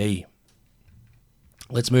DNP CD.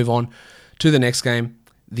 Let's move on to the next game.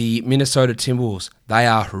 The Minnesota Timberwolves, they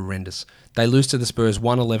are horrendous. They lose to the Spurs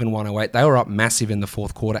 111-108. They were up massive in the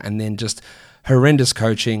fourth quarter and then just horrendous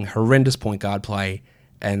coaching, horrendous point guard play,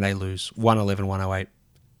 and they lose 111-108.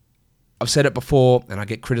 I've said it before and I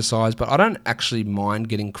get criticised, but I don't actually mind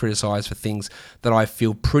getting criticised for things that I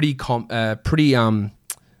feel pretty confident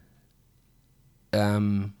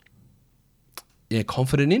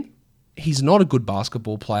in. He's not a good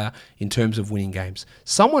basketball player in terms of winning games.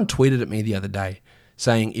 Someone tweeted at me the other day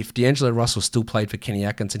saying if D'Angelo Russell still played for Kenny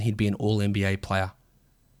Atkinson, he'd be an all-NBA player.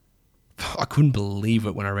 I couldn't believe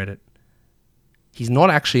it when I read it. He's not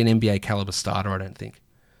actually an NBA caliber starter, I don't think.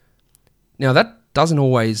 Now, that doesn't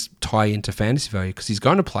always tie into fantasy value because he's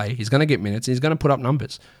going to play, he's going to get minutes, and he's going to put up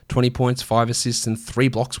numbers. 20 points, 5 assists, and 3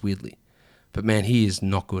 blocks, weirdly. But man, he is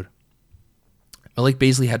not good. Malik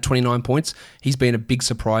Beasley had 29 points. He's been a big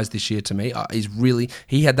surprise this year to me.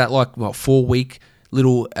 He had that 4-week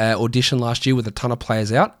little audition last year with a ton of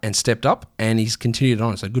players out and stepped up, and he's continued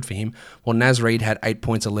on, so good for him. Well, Naz Reid had 8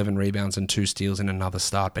 points, 11 rebounds, and 2 steals in another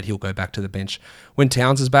start, but he'll go back to the bench. When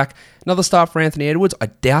Towns is back, another start for Anthony Edwards. I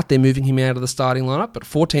doubt they're moving him out of the starting lineup, but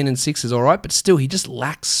 14-6 is all right, but still, he just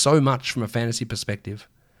lacks so much from a fantasy perspective.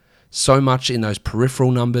 So much in those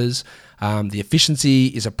peripheral numbers. The efficiency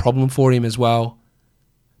is a problem for him as well.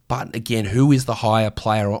 But again, who is the higher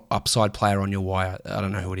player or upside player on your wire? I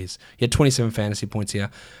don't know who it is. He had 27 fantasy points here.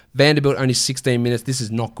 Vanderbilt only 16 minutes. This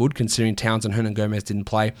is not good considering Towns and Hernan Gomez didn't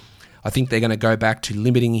play. I think they're going to go back to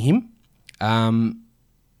limiting him,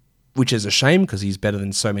 which is a shame because he's better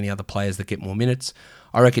than so many other players that get more minutes.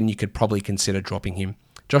 I reckon you could probably consider dropping him.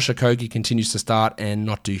 Josh Okogie continues to start and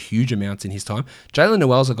not do huge amounts in his time. Jalen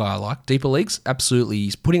Noel's a guy I like. Deeper leagues, absolutely.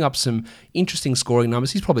 He's putting up some interesting scoring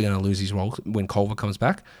numbers. He's probably going to lose his role when Culver comes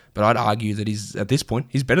back. But I'd argue that at this point,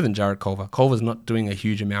 he's better than Jarrett Culver. Culver's not doing a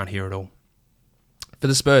huge amount here at all. For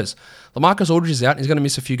the Spurs, LaMarcus Aldridge is out and he's going to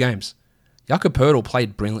miss a few games. Jakob Poeltl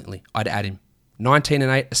played brilliantly. I'd add him.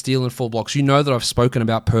 19-8, a steal and 4 blocks. You know that I've spoken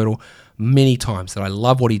about Poeltl many times, that I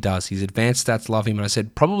love what he does. His advanced stats love him. And I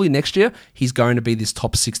said probably next year, he's going to be this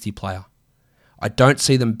top 60 player. I don't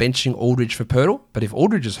see them benching Aldridge for Poeltl, but if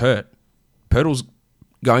Aldridge is hurt, Poeltl's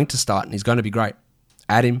going to start and he's going to be great.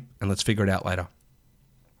 Add him and let's figure it out later.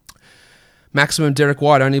 Maximum Derek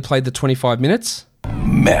White only played the 25 minutes.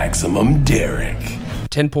 Maximum Derek.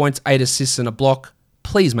 10 points, 8 assists and a block.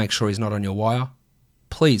 Please make sure he's not on your wire.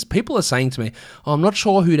 Please. People are saying to me, I'm not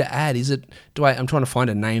sure who to add. I'm trying to find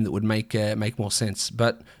a name that would make more sense.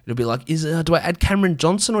 But it'll be like, do I add Cameron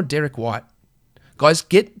Johnson or Derek White? Guys,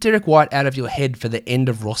 get Derek White out of your head for the end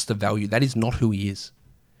of roster value. That is not who he is.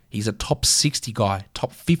 He's a top 60 guy,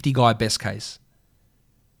 top 50 guy best case.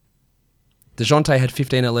 DeJounte had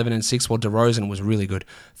 15, 11, and 6, while DeRozan was really good.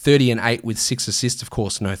 30 and 8 with 6 assists, of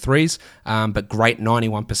course, no threes, but great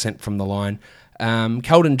 91% from the line.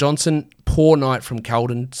 Keldon Johnson, poor night from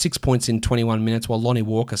Keldon, 6 points in 21 minutes, while Lonnie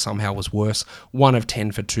Walker somehow was worse, 1 of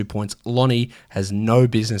 10 for 2 points. Lonnie has no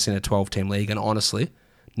business in a 12-team league, and honestly,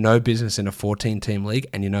 no business in a 14-team league,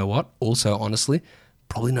 and you know what? Also, honestly,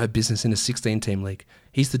 probably no business in a 16-team league.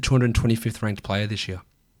 He's the 225th ranked player this year,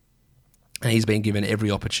 and he's been given every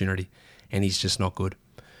opportunity, and he's just not good.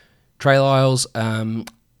 Trey Lyles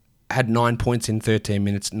had 9 points in 13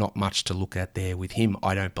 minutes, not much to look at there with him,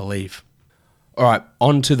 I don't believe. All right,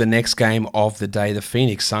 on to the next game of the day. The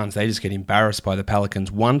Phoenix Suns, they just get embarrassed by the Pelicans,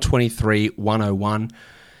 123-101.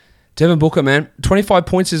 Devin Booker, man, 25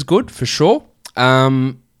 points is good, for sure.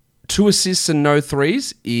 2 assists and no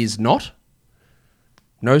threes is not.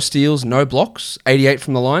 No steals, no blocks. 88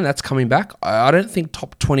 from the line, that's coming back. I don't think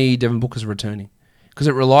top 20 Devin Booker's returning because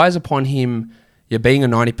it relies upon him being a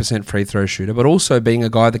 90% free throw shooter, but also being a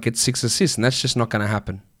guy that gets 6 assists, and that's just not going to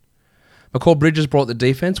happen. McCall Bridges brought the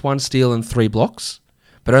defense, 1 steal and 3 blocks,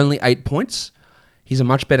 but only 8 points. He's a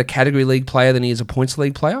much better category league player than he is a points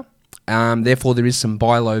league player. Therefore, there is some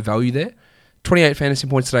buy low value there. 28 fantasy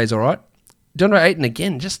points today is all right. DeAndre Ayton,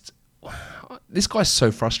 again, this guy's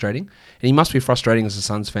so frustrating, and he must be frustrating as a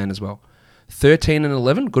Suns fan as well. 13 and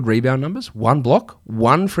 11, good rebound numbers, 1 block,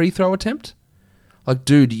 1 free throw attempt. Like,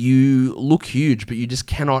 dude, you look huge, but you just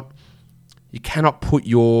cannot put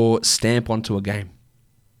your stamp onto a game.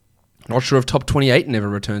 Not sure if top 28 never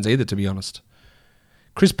returns either, to be honest.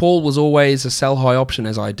 Chris Paul was always a sell high option,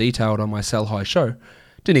 as I detailed on my sell high show.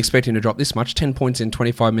 Didn't expect him to drop this much. 10 points in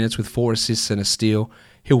 25 minutes with 4 assists and a steal.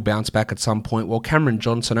 He'll bounce back at some point. While Cameron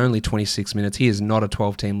Johnson, only 26 minutes. He is not a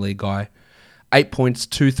 12-team league guy. 8 points,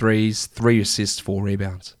 2 threes, 3 assists, 4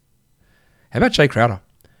 rebounds. How about Jay Crowder?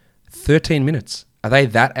 13 minutes. Are they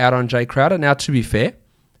that out on Jay Crowder? Now, to be fair,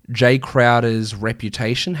 Jay Crowder's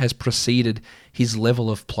reputation has preceded his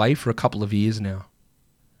level of play for a couple of years now.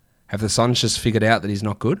 Have the Suns just figured out that he's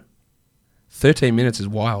not good? 13 minutes is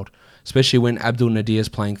wild, especially when Abdul Nadir is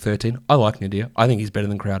playing 13. I like Nadir. I think he's better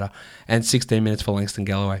than Crowder. And 16 minutes for Langston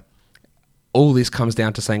Galloway. All this comes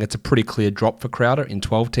down to saying it's a pretty clear drop for Crowder in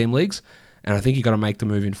 12-team leagues, and I think you've got to make the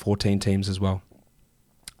move in 14 teams as well.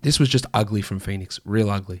 This was just ugly from Phoenix, real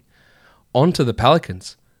ugly. On to the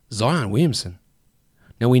Pelicans, Zion Williamson.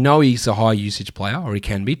 Now we know he's a high usage player, or he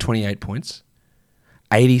can be, 28 points.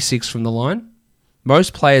 86 from the line.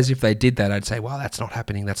 Most players, if they did that, I'd say, well, that's not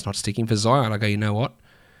happening, that's not sticking. For Zion, I go, you know what?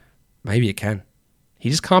 Maybe it can.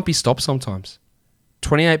 He just can't be stopped sometimes.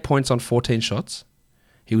 28 points on 14 shots.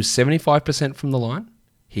 He was 75% from the line.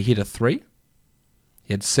 He hit a 3.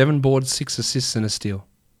 He had 7 boards, 6 assists, and a steal.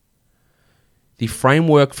 The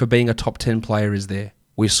framework for being a top 10 player is there.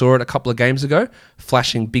 We saw it a couple of games ago,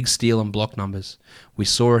 flashing big steal and block numbers. We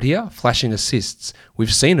saw it here, flashing assists.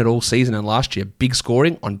 We've seen it all season and last year, big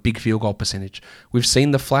scoring on big field goal percentage. We've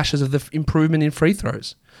seen the flashes of the improvement in free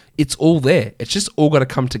throws. It's all there. It's just all got to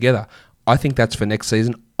come together. I think that's for next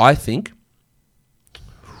season. I think,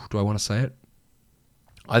 do I want to say it?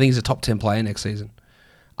 I think he's a top 10 player next season.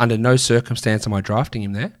 Under no circumstance am I drafting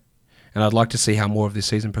him there. And I'd like to see how more of this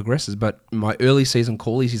season progresses. But my early season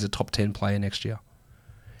call is he's a top 10 player next year.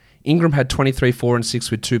 Ingram had 23, 4, and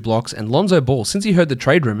 6 with 2 blocks. And Lonzo Ball, since he heard the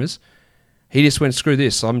trade rumors, he just went, screw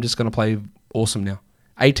this. I'm just going to play awesome now.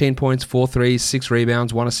 18 points, 4 threes, 6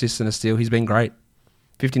 rebounds, 1 assist and a steal. He's been great.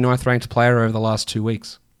 59th ranked player over the last 2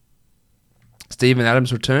 weeks. Steven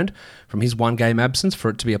Adams returned from his 1-game absence for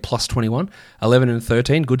it to be a plus 21, 11 and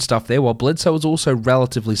 13, good stuff there, while Bledsoe was also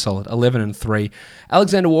relatively solid, 11 and 3.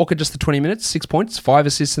 Alexander Walker, just the 20 minutes, 6 points, 5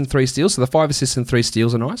 assists and 3 steals, so the 5 assists and 3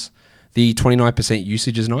 steals are nice. The 29%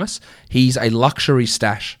 usage is nice. He's a luxury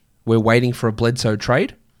stash. We're waiting for a Bledsoe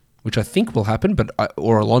trade, which I think will happen,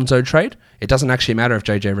 or a Lonzo trade. It doesn't actually matter if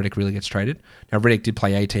JJ Redick really gets traded. Now, Redick did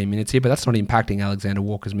play 18 minutes here, but that's not impacting Alexander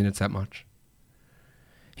Walker's minutes that much.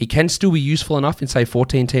 He can still be useful enough in, say,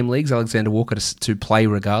 14-team leagues, Alexander Walker, to play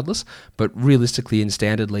regardless, but realistically in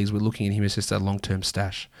standard leagues, we're looking at him as just a long-term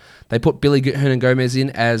stash. They put Billy Hernangomez in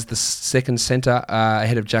as the second center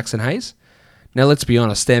ahead of Jackson Hayes. Now, let's be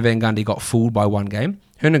honest, Stan Van Gundy got fooled by 1 game.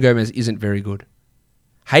 Hernangomez isn't very good.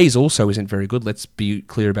 Hayes also isn't very good, let's be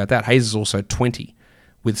clear about that. Hayes is also 20,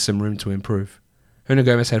 with some room to improve.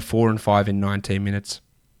 Hernangomez had 4 and 5 in 19 minutes.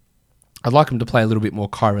 I'd like him to play a little bit more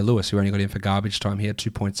Kyra Lewis, who only got in for garbage time. He had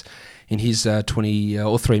 2 points in his 20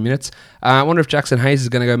 or 3 minutes. I wonder if Jackson Hayes is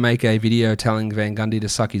going to go make a video telling Van Gundy to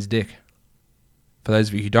suck his dick. For those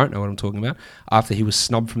of you who don't know what I'm talking about, after he was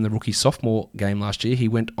snubbed from the rookie sophomore game last year, he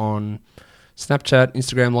went on Snapchat,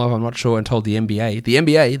 Instagram Live, I'm not sure, and told the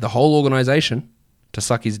NBA, the whole organization, to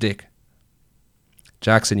suck his dick.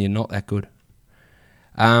 Jackson, you're not that good.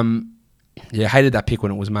 Yeah, hated that pick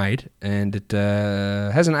when it was made, and it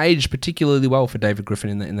hasn't aged particularly well for David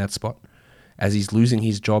Griffin in that spot, as he's losing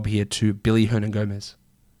his job here to Billy Hernangomez,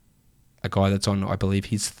 a guy that's on, I believe,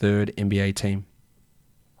 his 3rd NBA team.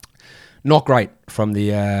 Not great from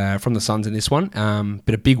the Suns in this one,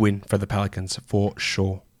 but a big win for the Pelicans for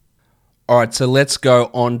sure. All right, so let's go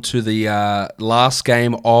on to the last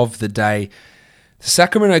game of the day. The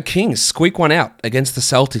Sacramento Kings squeak one out against the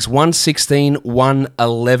Celtics,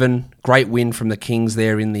 116-111. Great win from the Kings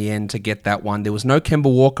there in the end to get that one. There was no Kemba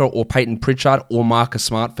Walker or Peyton Pritchard or Marcus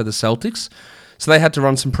Smart for the Celtics, so they had to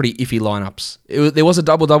run some pretty iffy lineups. There was a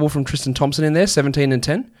double-double from Tristan Thompson in there, 17 and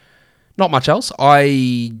 10. Not much else.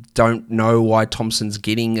 I don't know why Thompson's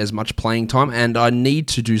getting as much playing time, and I need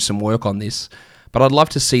to do some work on this. But I'd love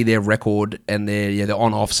to see their record and their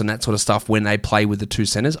on-offs and that sort of stuff when they play with the 2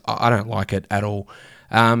 centers. I don't like it at all.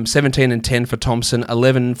 17 and 10 for Thompson,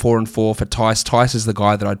 11, 4 and 4 for Tice. Tice is the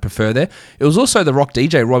guy that I'd prefer there. It was also the Rock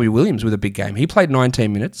DJ, Robbie Williams, with a big game. He played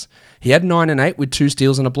 19 minutes. He had 9 and 8 with 2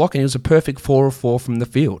 steals and a block, and he was a perfect 4 of 4 from the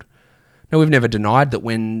field. Now, we've never denied that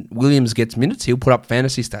when Williams gets minutes, he'll put up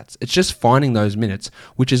fantasy stats. It's just finding those minutes,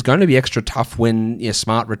 which is going to be extra tough when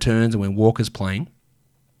Smart returns and when Walker's playing,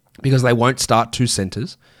 because they won't start 2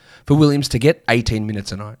 centers for Williams to get 18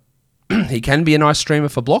 minutes a night. He can be a nice streamer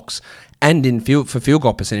for blocks and for field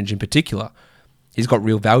goal percentage in particular. He's got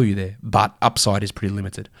real value there, but upside is pretty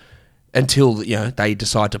limited until they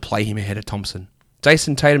decide to play him ahead of Thompson.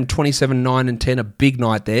 Jason Tatum, 27, 9 and 10, a big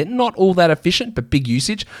night there. Not all that efficient, but big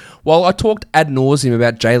usage. While I talked ad nauseum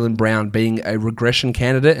about Jaylen Brown being a regression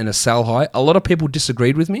candidate and a sell high, a lot of people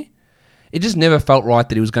disagreed with me. It just never felt right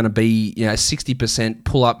that he was going to be a 60%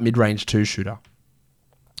 pull-up mid-range 2 shooter.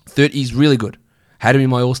 He's really good. Had him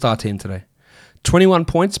in my all-star team today. 21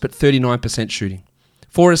 points, but 39% shooting.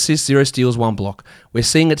 4 assists, 0 steals, 1 block. We're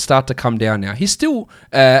seeing it start to come down now. He's still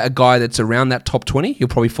a guy that's around that top 20. He'll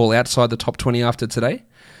probably fall outside the top 20 after today.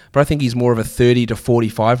 but I think he's more of a 30 to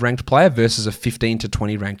 45 ranked player versus a 15 to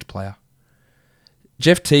 20 ranked player.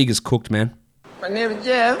 Jeff Teague is cooked, man. My name is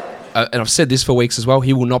Jeff. And I've said this for weeks as well.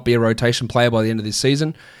 He will not be a rotation player by the end of this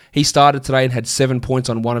season. He started today and had 7 points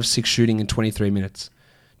on 1 of 6 shooting in 23 minutes.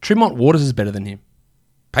 Tremont Waters is better than him.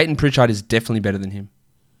 Peyton Pritchard is definitely better than him.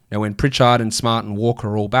 Now, when Pritchard and Smart and Walker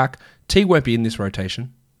are all back, Teague won't be in this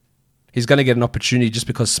rotation. He's going to get an opportunity just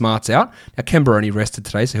because Smart's out. Now, Kemba only rested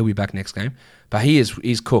today, so he'll be back next game. But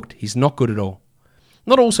he's cooked. He's not good at all.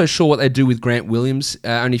 Not also sure what they do with Grant Williams.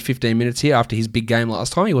 Only 15 minutes here after his big game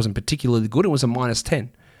last time. He wasn't particularly good. It was a -10.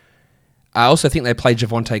 I also think they played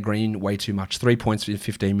Javonte Green way too much. 3 points in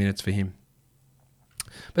 15 minutes for him.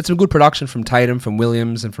 But some good production from Tatum, from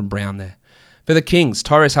Williams, and from Brown there. For the Kings,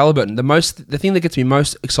 Tyrese Halliburton. The thing that gets me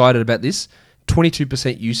most excited about this,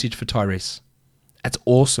 22% usage for Tyrese. That's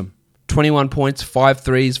awesome. 21 points, 5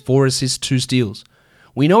 threes, 4 assists, 2 steals.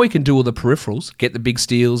 We know he can do all the peripherals, get the big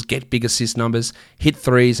steals, get big assist numbers, hit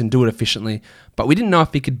threes and do it efficiently, but we didn't know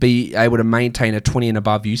if he could be able to maintain a 20 and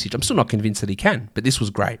above usage. I'm still not convinced that he can, but this was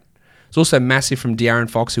great. It's also massive from De'Aaron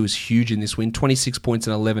Fox, who was huge in this win, 26 points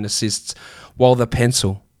and 11 assists, while the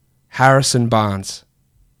pencil, Harrison Barnes.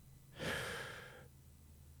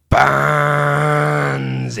 Barnesy.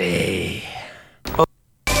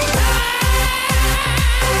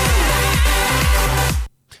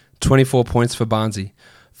 24 points for Barnesy,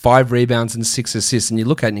 5 rebounds and 6 assists. And you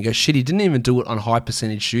look at it and you go, shit, he didn't even do it on high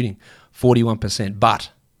percentage shooting, 41%.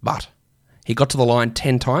 But he got to the line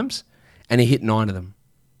 10 times and he hit 9 of them.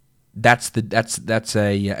 That's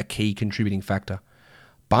a key contributing factor.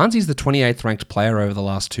 Barnesy's the 28th ranked player over the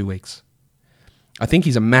last 2 weeks. I think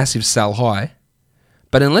he's a massive sell high,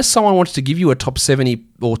 but unless someone wants to give you a top 70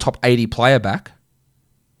 or top 80 player back,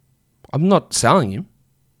 I'm not selling him.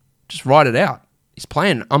 Just write it out. He's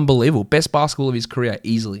playing unbelievable. Best basketball of his career,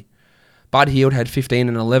 easily. Bud Hield had 15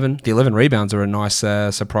 and 11. The 11 rebounds are a nice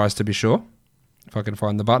surprise to be sure. If I can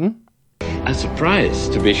find the button. A surprise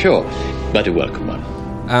to be sure, but a welcome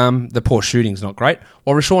one. The poor shooting's not great.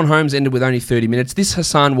 While Rashawn Holmes ended with only 30 minutes, this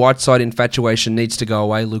Hassan Whiteside infatuation needs to go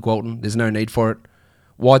away, Luke Walton. There's no need for it.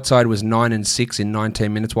 Whiteside was 9 and 6 in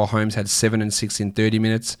 19 minutes, while Holmes had 7 and 6 in 30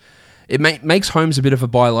 minutes. It makes Holmes a bit of a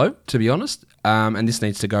buy low, to be honest, and this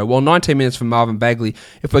needs to go. Well, 19 minutes from Marvin Bagley.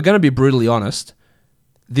 If we're going to be brutally honest,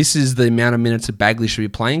 this is the amount of minutes that Bagley should be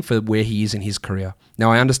playing for where he is in his career.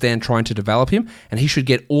 Now, I understand trying to develop him, and he should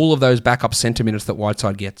get all of those backup center minutes that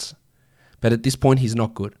Whiteside gets. But at this point, he's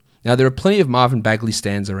not good. Now, there are plenty of Marvin Bagley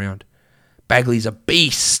stands around. Bagley's a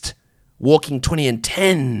beast, walking 20 and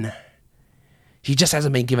 10. He just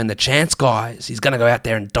hasn't been given the chance, guys. He's going to go out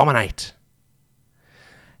there and dominate.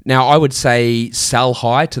 Now, I would say sell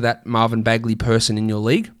high to that Marvin Bagley person in your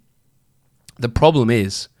league. The problem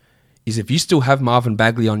is if you still have Marvin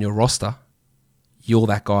Bagley on your roster, you're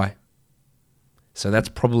that guy. So that's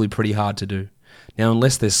probably pretty hard to do. Now,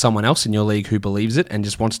 unless there's someone else in your league who believes it and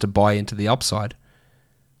just wants to buy into the upside,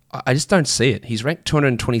 I just don't see it. He's ranked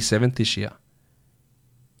 227th this year.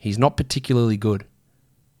 He's not particularly good.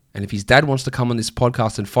 And if his dad wants to come on this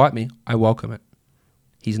podcast and fight me, I welcome it.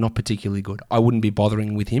 He's not particularly good. I wouldn't be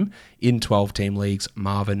bothering with him in 12-team leagues,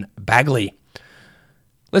 Marvin Bagley.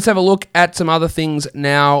 Let's have a look at some other things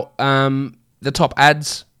now. The top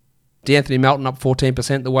ads. DeAnthony Melton up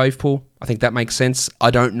 14%, the wave pool. I think that makes sense. I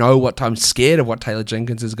don't know what I'm scared of what Taylor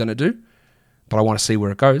Jenkins is going to do, but I want to see where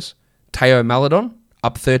it goes. Teo Maledon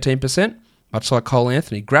up 13%, much like Cole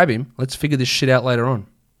Anthony. Grab him. Let's figure this shit out later on.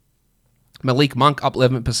 Malik Monk up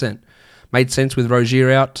 11%. Made sense with Rozier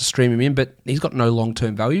out to stream him in, but he's got no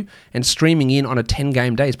long-term value, and streaming in on a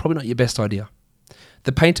 10-game day is probably not your best idea.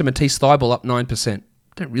 The painter Matisse Thybulle up 9%.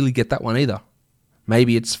 Don't really get that one either.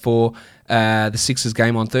 Maybe it's for the Sixers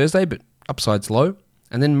game on Thursday, but upside's low.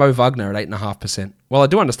 And then Mo Wagner at 8.5%. Well, I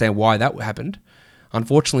do understand why that happened.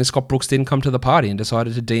 Unfortunately, Scott Brooks didn't come to the party and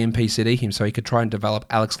decided to DMP CD him so he could try and develop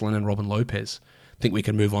Alex Len and Robin Lopez. I think we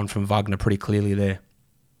can move on from Wagner pretty clearly there.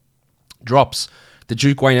 Drops. The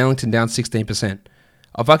Duke Wayne Ellington down 16%.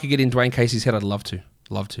 If I could get in Dwayne Casey's head, I'd love to.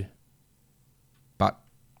 But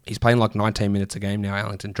he's playing like 19 minutes a game now,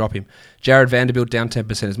 Ellington. Drop him. Jared Vanderbilt down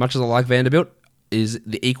 10%. As much as I like Vanderbilt, is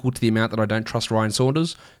the equal to the amount that I don't trust Ryan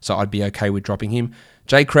Saunders, so I'd be okay with dropping him.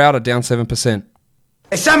 Jay Crowder down 7%.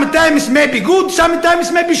 Sometimes it may be good, sometimes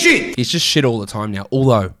it may be shit. He's just shit all the time now.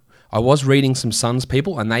 Although, I was reading some Suns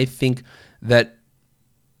people, and they think that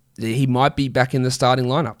he might be back in the starting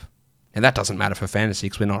lineup. And that doesn't matter for fantasy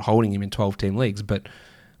because we're not holding him in 12-team leagues, but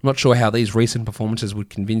I'm not sure how these recent performances would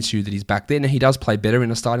convince you that he's back there. Now, he does play better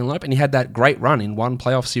in a starting lineup, and he had that great run in one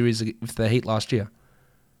playoff series with the Heat last year.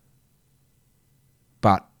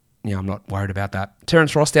 But, yeah, I'm not worried about that.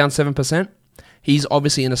 Terrence Ross down 7%. He's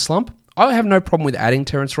obviously in a slump. I have no problem with adding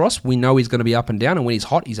Terence Ross. We know he's going to be up and down, and when he's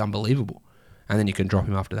hot, he's unbelievable. And then you can drop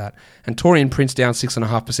him after that. And Taurean Prince down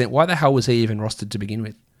 6.5%. Why the hell was he even rostered to begin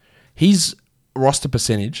with? His roster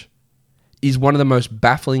percentage is one of the most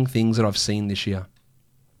baffling things that I've seen this year.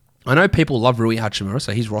 I know people love Rui Hachimura,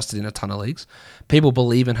 so he's rostered in a ton of leagues. People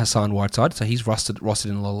believe in Hassan Whiteside, so he's rostered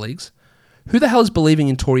in a lot of leagues. Who the hell is believing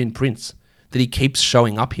in Taurean Prince that he keeps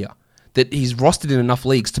showing up here? That he's rostered in enough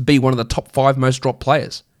leagues to be one of the top 5 most dropped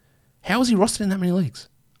players? How is he rostered in that many leagues?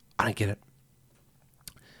 I don't get it.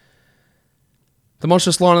 The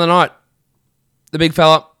monstrous line of the night. The big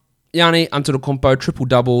fella, Giannis Antetokounmpo,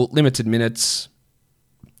 triple-double, limited minutes.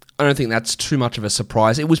 I don't think that's too much of a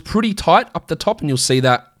surprise. It was pretty tight up the top, and you'll see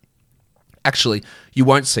that. Actually, you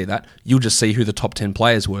won't see that. You'll just see who the top 10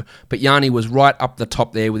 players were. But Giannis was right up the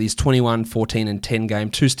top there with his 21, 14, and 10 game,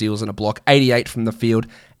 2 steals and a block, 88 from the field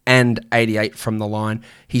and 88 from the line.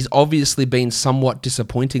 He's obviously been somewhat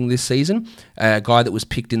disappointing this season. A guy that was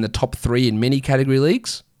picked in the top 3 in many category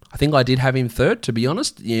leagues. I think I did have him third, to be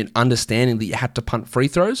honest, understanding that you had to punt free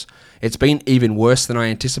throws. It's been even worse than I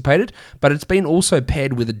anticipated, but it's been also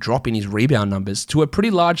paired with a drop in his rebound numbers to a pretty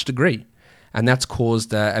large degree. And that's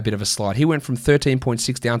caused a bit of a slide. He went from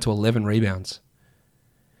 13.6 down to 11 rebounds.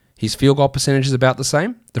 His field goal percentage is about the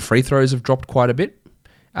same. The free throws have dropped quite a bit.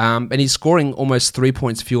 And he's scoring almost 3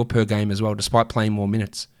 points fewer per game as well, despite playing more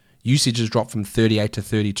minutes. Usage has dropped from 38 to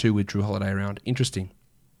 32 with Drew Holiday around. Interesting.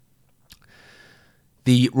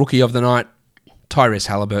 The rookie of the night, Tyrese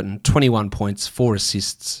Halliburton, 21 points, 4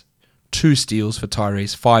 assists, 2 steals for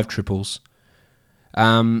Tyrese, 5 triples.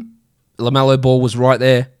 LaMelo Ball was right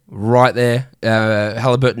there.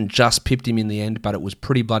 Halliburton just pipped him in the end, but it was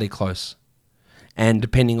pretty bloody close. And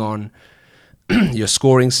depending on your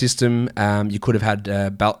scoring system, you could have had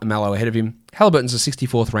Melo ahead of him. Halliburton's a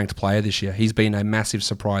 64th ranked player this year. He's been a massive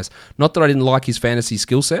surprise. Not that I didn't like his fantasy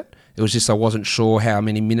skill set. It was just I wasn't sure how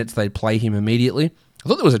many minutes they'd play him immediately. I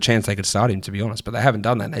thought there was a chance they could start him, to be honest, but they haven't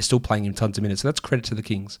done that, and they're still playing him tons of minutes, so that's credit to the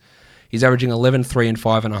Kings. He's averaging 11, 3, and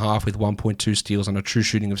 5.5 with 1.2 steals on a true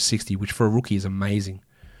shooting of 60, which for a rookie is amazing.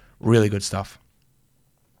 Really good stuff.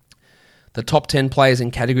 The top 10 players in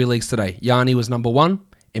category leagues today. Giannis was number 1,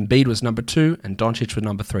 Embiid was number 2, and Doncic was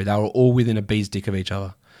number 3. They were all within a bee's dick of each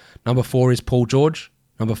other. Number 4 is Paul George.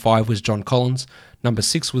 Number 5 was John Collins. Number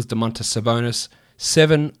 6 was Domantas Sabonis.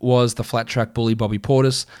 7 was the flat track bully Bobby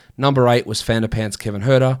Portis. Number 8 was Fanderpants Kevin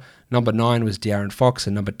Huerter. Number 9 was De'Aaron Fox.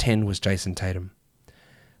 And number 10 was Jason Tatum.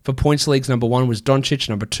 For points leagues, number 1 was Doncic,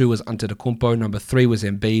 number 2 was Antetokounmpo, number 3 was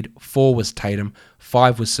Embiid, 4 was Tatum,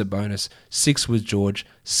 5 was Sabonis, 6 was George,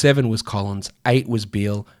 7 was Collins, 8 was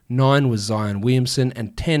Beal, 9 was Zion Williamson,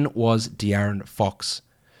 and 10 was De'Aaron Fox.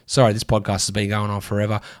 Sorry, this podcast has been going on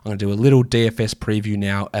forever. I'm going to do a little DFS preview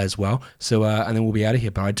now as well, so and then we'll be out of here,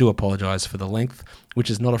 but I do apologise for the length, which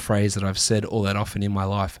is not a phrase that I've said all that often in my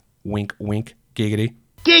life. Wink, wink, giggity.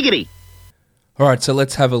 Giggity! All right, so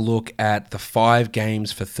let's have a look at the 5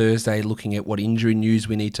 games for Thursday, looking at what injury news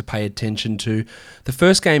we need to pay attention to. The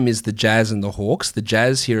first game is the Jazz and the Hawks. The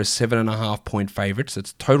Jazz here are 7.5-point favourites.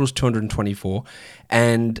 Its total's 224,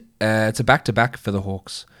 and it's a back-to-back for the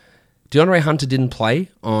Hawks. DeAndre Hunter didn't play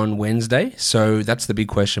on Wednesday, so that's the big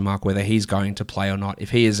question mark, whether he's going to play or not. If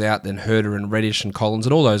he is out, then Huerter and Reddish and Collins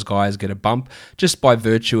and all those guys get a bump just by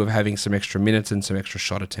virtue of having some extra minutes and some extra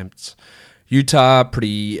shot attempts. Utah,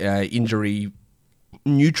 pretty injury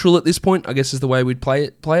neutral at this point, I guess is the way we'd play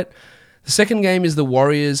it. The second game is the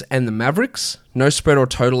Warriors and the Mavericks. No spread or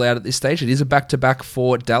total out at this stage. It is a back-to-back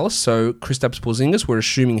for Dallas, so Kristaps Porzingis, we're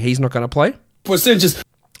assuming he's not going to play. Percentages.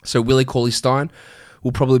 So Willie Cauley-Stein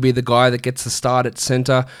will probably be the guy that gets the start at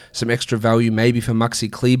center. Some extra value maybe for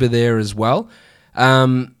Maxi Kleber there as well.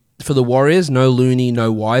 For the Warriors, no Looney,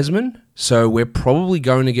 no Wiseman. So we're probably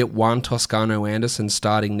going to get Juan Toscano Anderson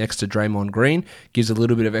starting next to Draymond Green. Gives a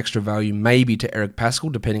little bit of extra value maybe to Eric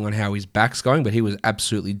Paschall, depending on how his back's going, but he was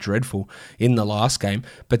absolutely dreadful in the last game.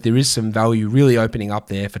 But there is some value really opening up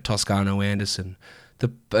there for Toscano Anderson.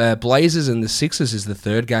 The Blazers and the Sixers is the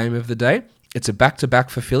third game of the day. It's a back-to-back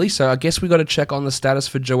for Philly, so I guess we got to check on the status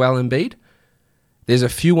for Joel Embiid. There's a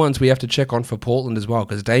few ones we have to check on for Portland as well,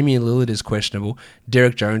 because Damian Lillard is questionable,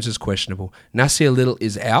 Derek Jones is questionable, Nasir Little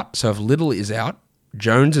is out, so if Little is out,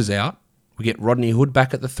 Jones is out, we get Rodney Hood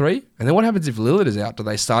back at the 3, and then what happens if Lillard is out? Do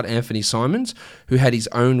they start Anthony Simons, who had his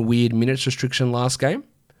own weird minutes restriction last game?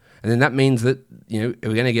 And then that means that, are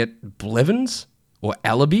we going to get Blevins or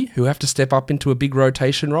Alabi, who have to step up into a big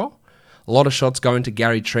rotation role? A lot of shots going to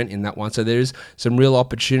Gary Trent in that one, so there's some real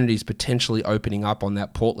opportunities potentially opening up on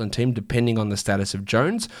that Portland team, depending on the status of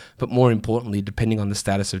Jones, but more importantly, depending on the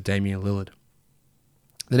status of Damian Lillard.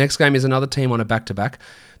 The next game is another team on a back-to-back,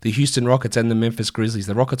 the Houston Rockets and the Memphis Grizzlies.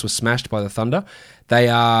 The Rockets were smashed by the Thunder. They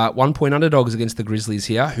are 1-point underdogs against the Grizzlies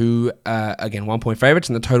here, who, again, 1-point favourites,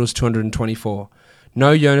 and the total is 224.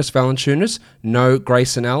 No Jonas Valanciunas, no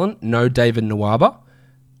Grayson Allen, no David Nwaba.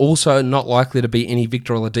 Also not likely to be any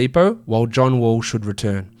Victor Oladipo, while John Wall should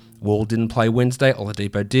return. Wall didn't play Wednesday,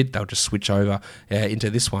 Oladipo did. They'll just switch over into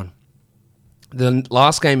this one. The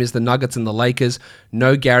last game is the Nuggets and the Lakers.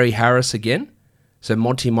 No Gary Harris again. So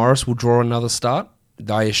Monty Morris will draw another start.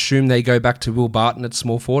 I assume they go back to Will Barton at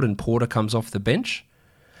small forward and Porter comes off the bench.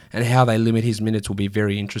 And how they limit his minutes will be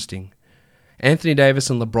very interesting. Anthony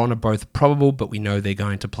Davis and LeBron are both probable, but we know they're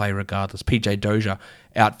going to play regardless. PJ Dozier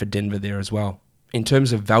out for Denver there as well. In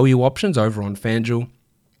terms of value options over on FanDuel,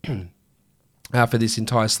 for this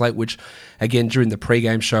entire slate, which, again, during the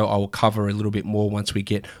pregame show, I will cover a little bit more once we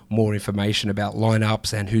get more information about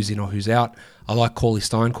lineups and who's in or who's out. I like Cauley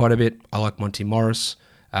Stein quite a bit. I like Monty Morris.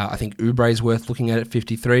 I think Oubre is worth looking at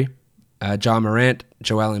 53. Ja Morant,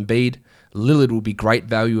 Joel Embiid. Lillard will be great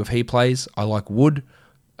value if he plays. I like Wood.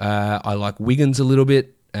 I like Wiggins a little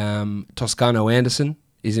bit. Toscano Anderson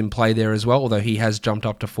is in play there as well, although he has jumped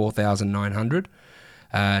up to 4,900.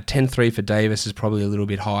 10-3 for Davis is probably a little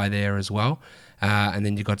bit high there as well. And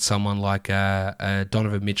then you've got someone like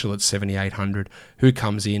Donovan Mitchell at 7,800 who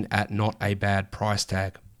comes in at not a bad price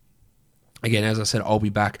tag. Again, as I said, I'll be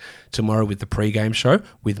back tomorrow with the pre-game show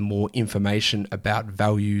with more information about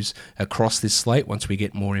values across this slate once we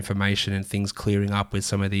get more information and things clearing up with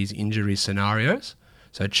some of these injury scenarios.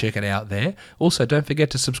 So check it out there. Also, don't forget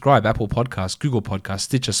to subscribe. Apple Podcasts, Google Podcasts,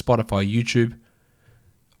 Stitcher, Spotify, YouTube.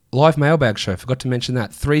 Live mailbag show. Forgot to mention that.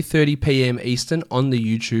 3:30 p.m. Eastern on the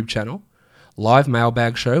YouTube channel. Live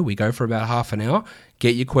mailbag show. We go for about half an hour.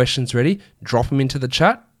 Get your questions ready. Drop them into the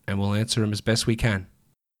chat and we'll answer them as best we can.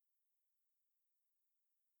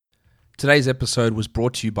 Today's episode was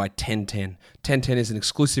brought to you by 1010. 1010 is an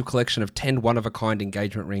exclusive collection of 10 one-of-a-kind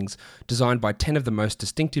engagement rings designed by 10 of the most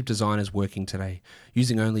distinctive designers working today.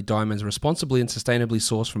 Using only diamonds responsibly and sustainably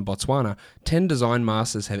sourced from Botswana, 10 design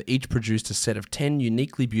masters have each produced a set of 10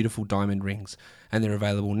 uniquely beautiful diamond rings, and they're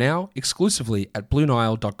available now exclusively at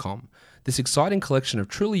BlueNile.com. This exciting collection of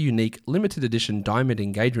truly unique, limited edition diamond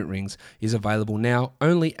engagement rings is available now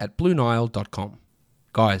only at BlueNile.com.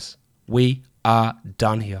 Guys, we are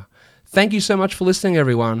done here. Thank you so much for listening,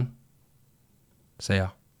 everyone. See ya.